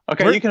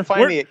 Okay, you can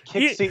find me at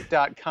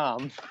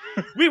kickseat.com.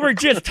 We were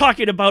just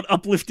talking about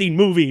uplifting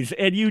movies,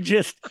 and you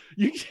just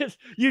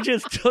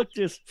took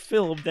this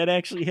film that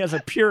actually has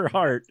a pure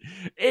heart,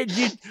 and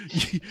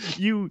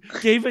you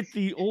gave it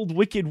the old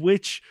Wicked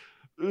Witch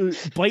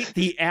bite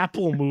the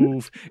apple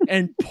move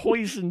and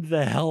poisoned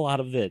the hell out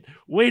of it.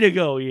 Way to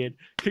go, Ian.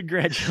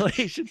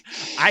 Congratulations.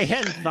 I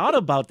hadn't thought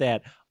about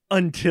that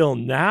until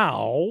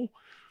now.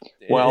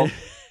 Well,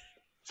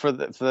 for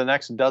the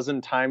next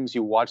dozen times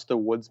you watch The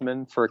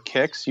Woodsman for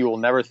kicks, you will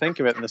never think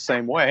of it in the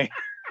same way.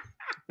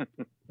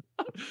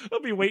 I'll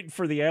be waiting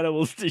for the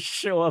animals to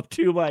show up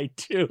 2 by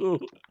 2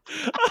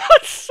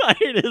 outside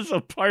his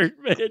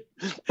apartment.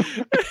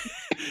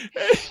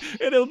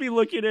 And he'll be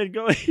looking at it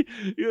going,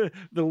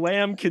 the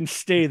lamb can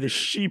stay, the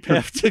sheep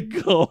have to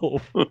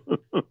go.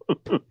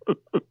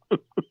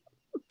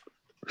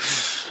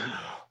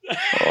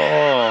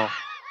 Oh.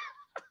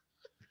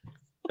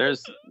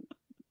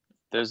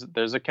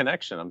 There's a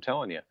connection, I'm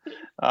telling you.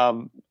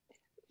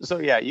 So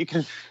yeah, you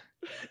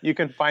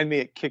can find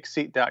me at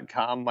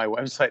kickseat.com. My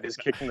website is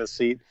Kicking the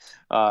Seat.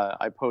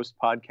 I post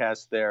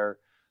podcasts there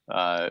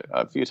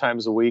a few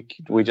times a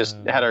week. We just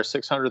had our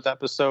 600th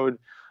episode,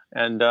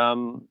 and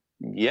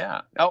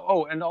yeah.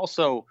 Oh, and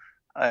also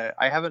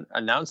I haven't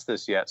announced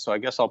this yet, so I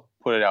guess I'll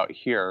put it out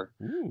here,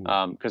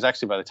 because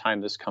actually by the time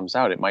this comes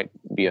out, it might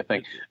be a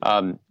thing.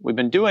 We've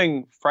been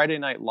doing Friday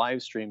night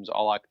live streams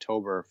all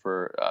October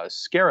for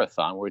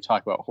Scare-a-thon, where we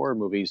talk about horror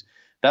movies.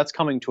 That's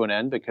coming to an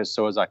end because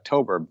so is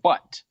October.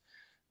 But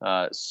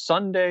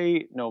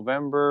Sunday,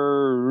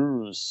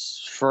 November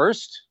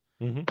 1st,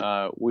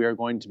 we are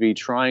going to be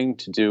trying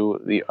to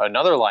do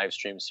another live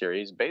stream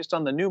series based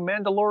on the new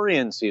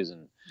Mandalorian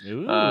season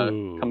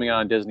coming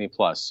on Disney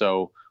Plus.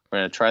 So we're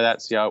going to try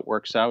that, see how it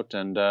works out.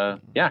 And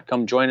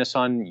come join us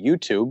on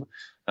YouTube.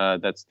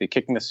 That's the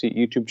Kicking the Seat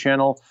YouTube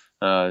channel.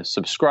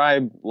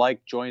 Subscribe,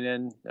 like, join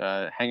in,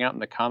 hang out in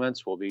the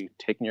comments. We'll be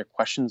taking your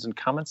questions and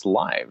comments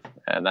live.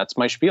 And that's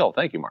my spiel.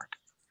 Thank you, Mark.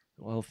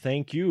 Well,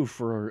 thank you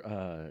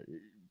for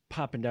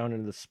popping down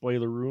into the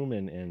spoiler room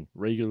and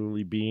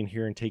regularly being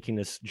here and taking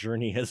this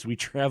journey as we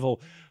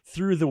travel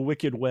through the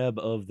wicked web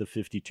of the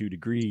 52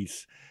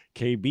 Degrees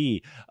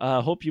KB.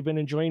 Hope you've been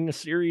enjoying the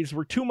series.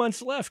 We're 2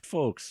 months left,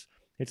 folks.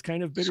 It's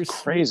kind of bittersweet.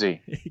 It's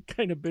crazy.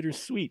 Kind of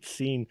bittersweet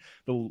seeing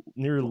the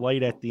near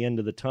light at the end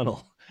of the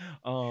tunnel.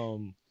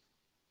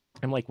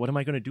 I'm like, what am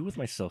I going to do with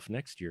myself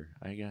next year?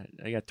 I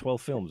got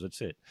 12 films.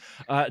 That's it.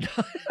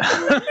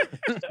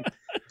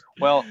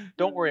 Well,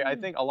 don't worry. I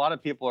think a lot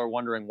of people are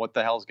wondering what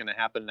the hell is going to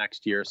happen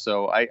next year.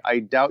 So I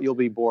doubt you'll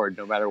be bored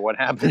no matter what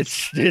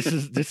happens. This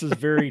is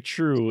very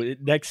true.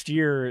 Next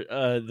year,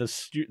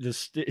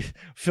 the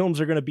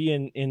films are going to be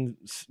in.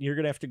 You're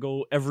going to have to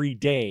go every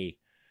day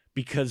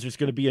because there's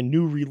going to be a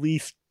new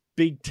release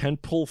big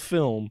tentpole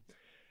film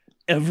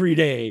every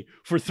day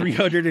for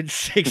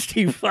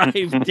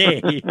 365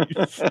 days.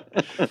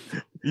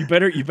 You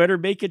better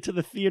make it to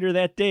the theater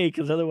that day,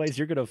 because otherwise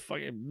you're gonna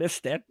fucking miss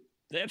that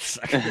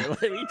sucker.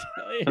 Let me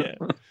tell you.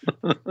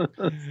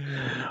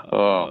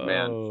 Oh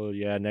man. Oh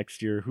yeah,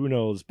 next year, who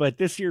knows? But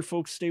this year,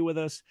 folks, stay with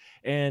us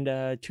and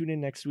tune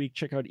in next week.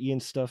 Check out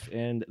Ian's stuff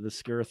and the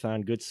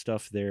Scarathon. Good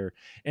stuff there.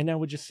 And now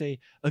we'll just say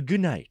a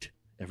good night,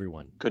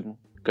 everyone. Good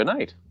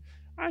night.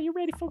 Are you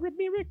ready for a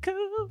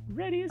miracle?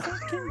 Ready as I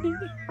can be.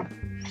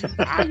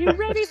 Are you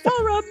ready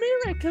for a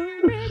miracle?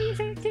 Ready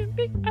as I can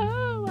be.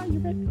 Oh, are you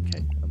ready?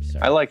 Okay, I'm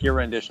sorry. I like your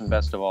rendition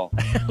best of all.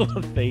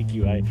 Well, thank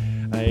you. I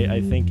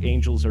think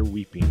angels are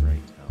weeping right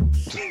now.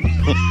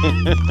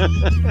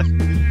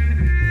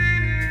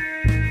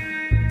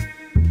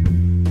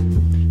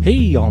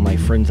 Hey, all my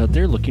friends out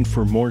there looking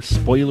for more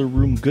Spoiler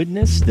Room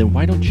goodness? Then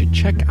why don't you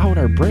check out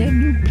our brand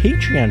new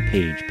Patreon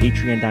page,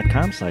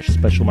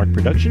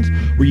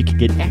 patreon.com/SpecialMarkProductions, where you can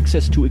get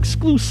access to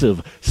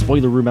exclusive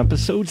Spoiler Room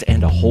episodes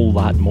and a whole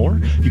lot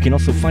more. You can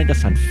also find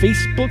us on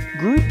Facebook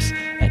groups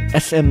at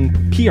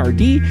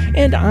SMPRD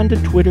and on to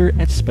Twitter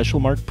at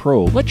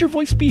SpecialMarkPro. Let your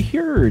voice be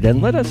heard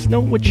and let us know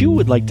what you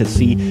would like to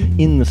see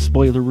in the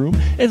Spoiler Room,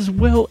 as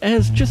well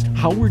as just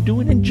how we're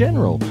doing in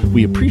general.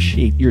 We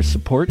appreciate your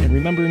support, and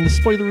remember, in the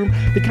Spoiler Room,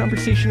 the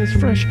conversation is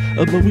fresh,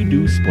 but we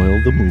do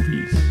spoil the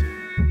movies.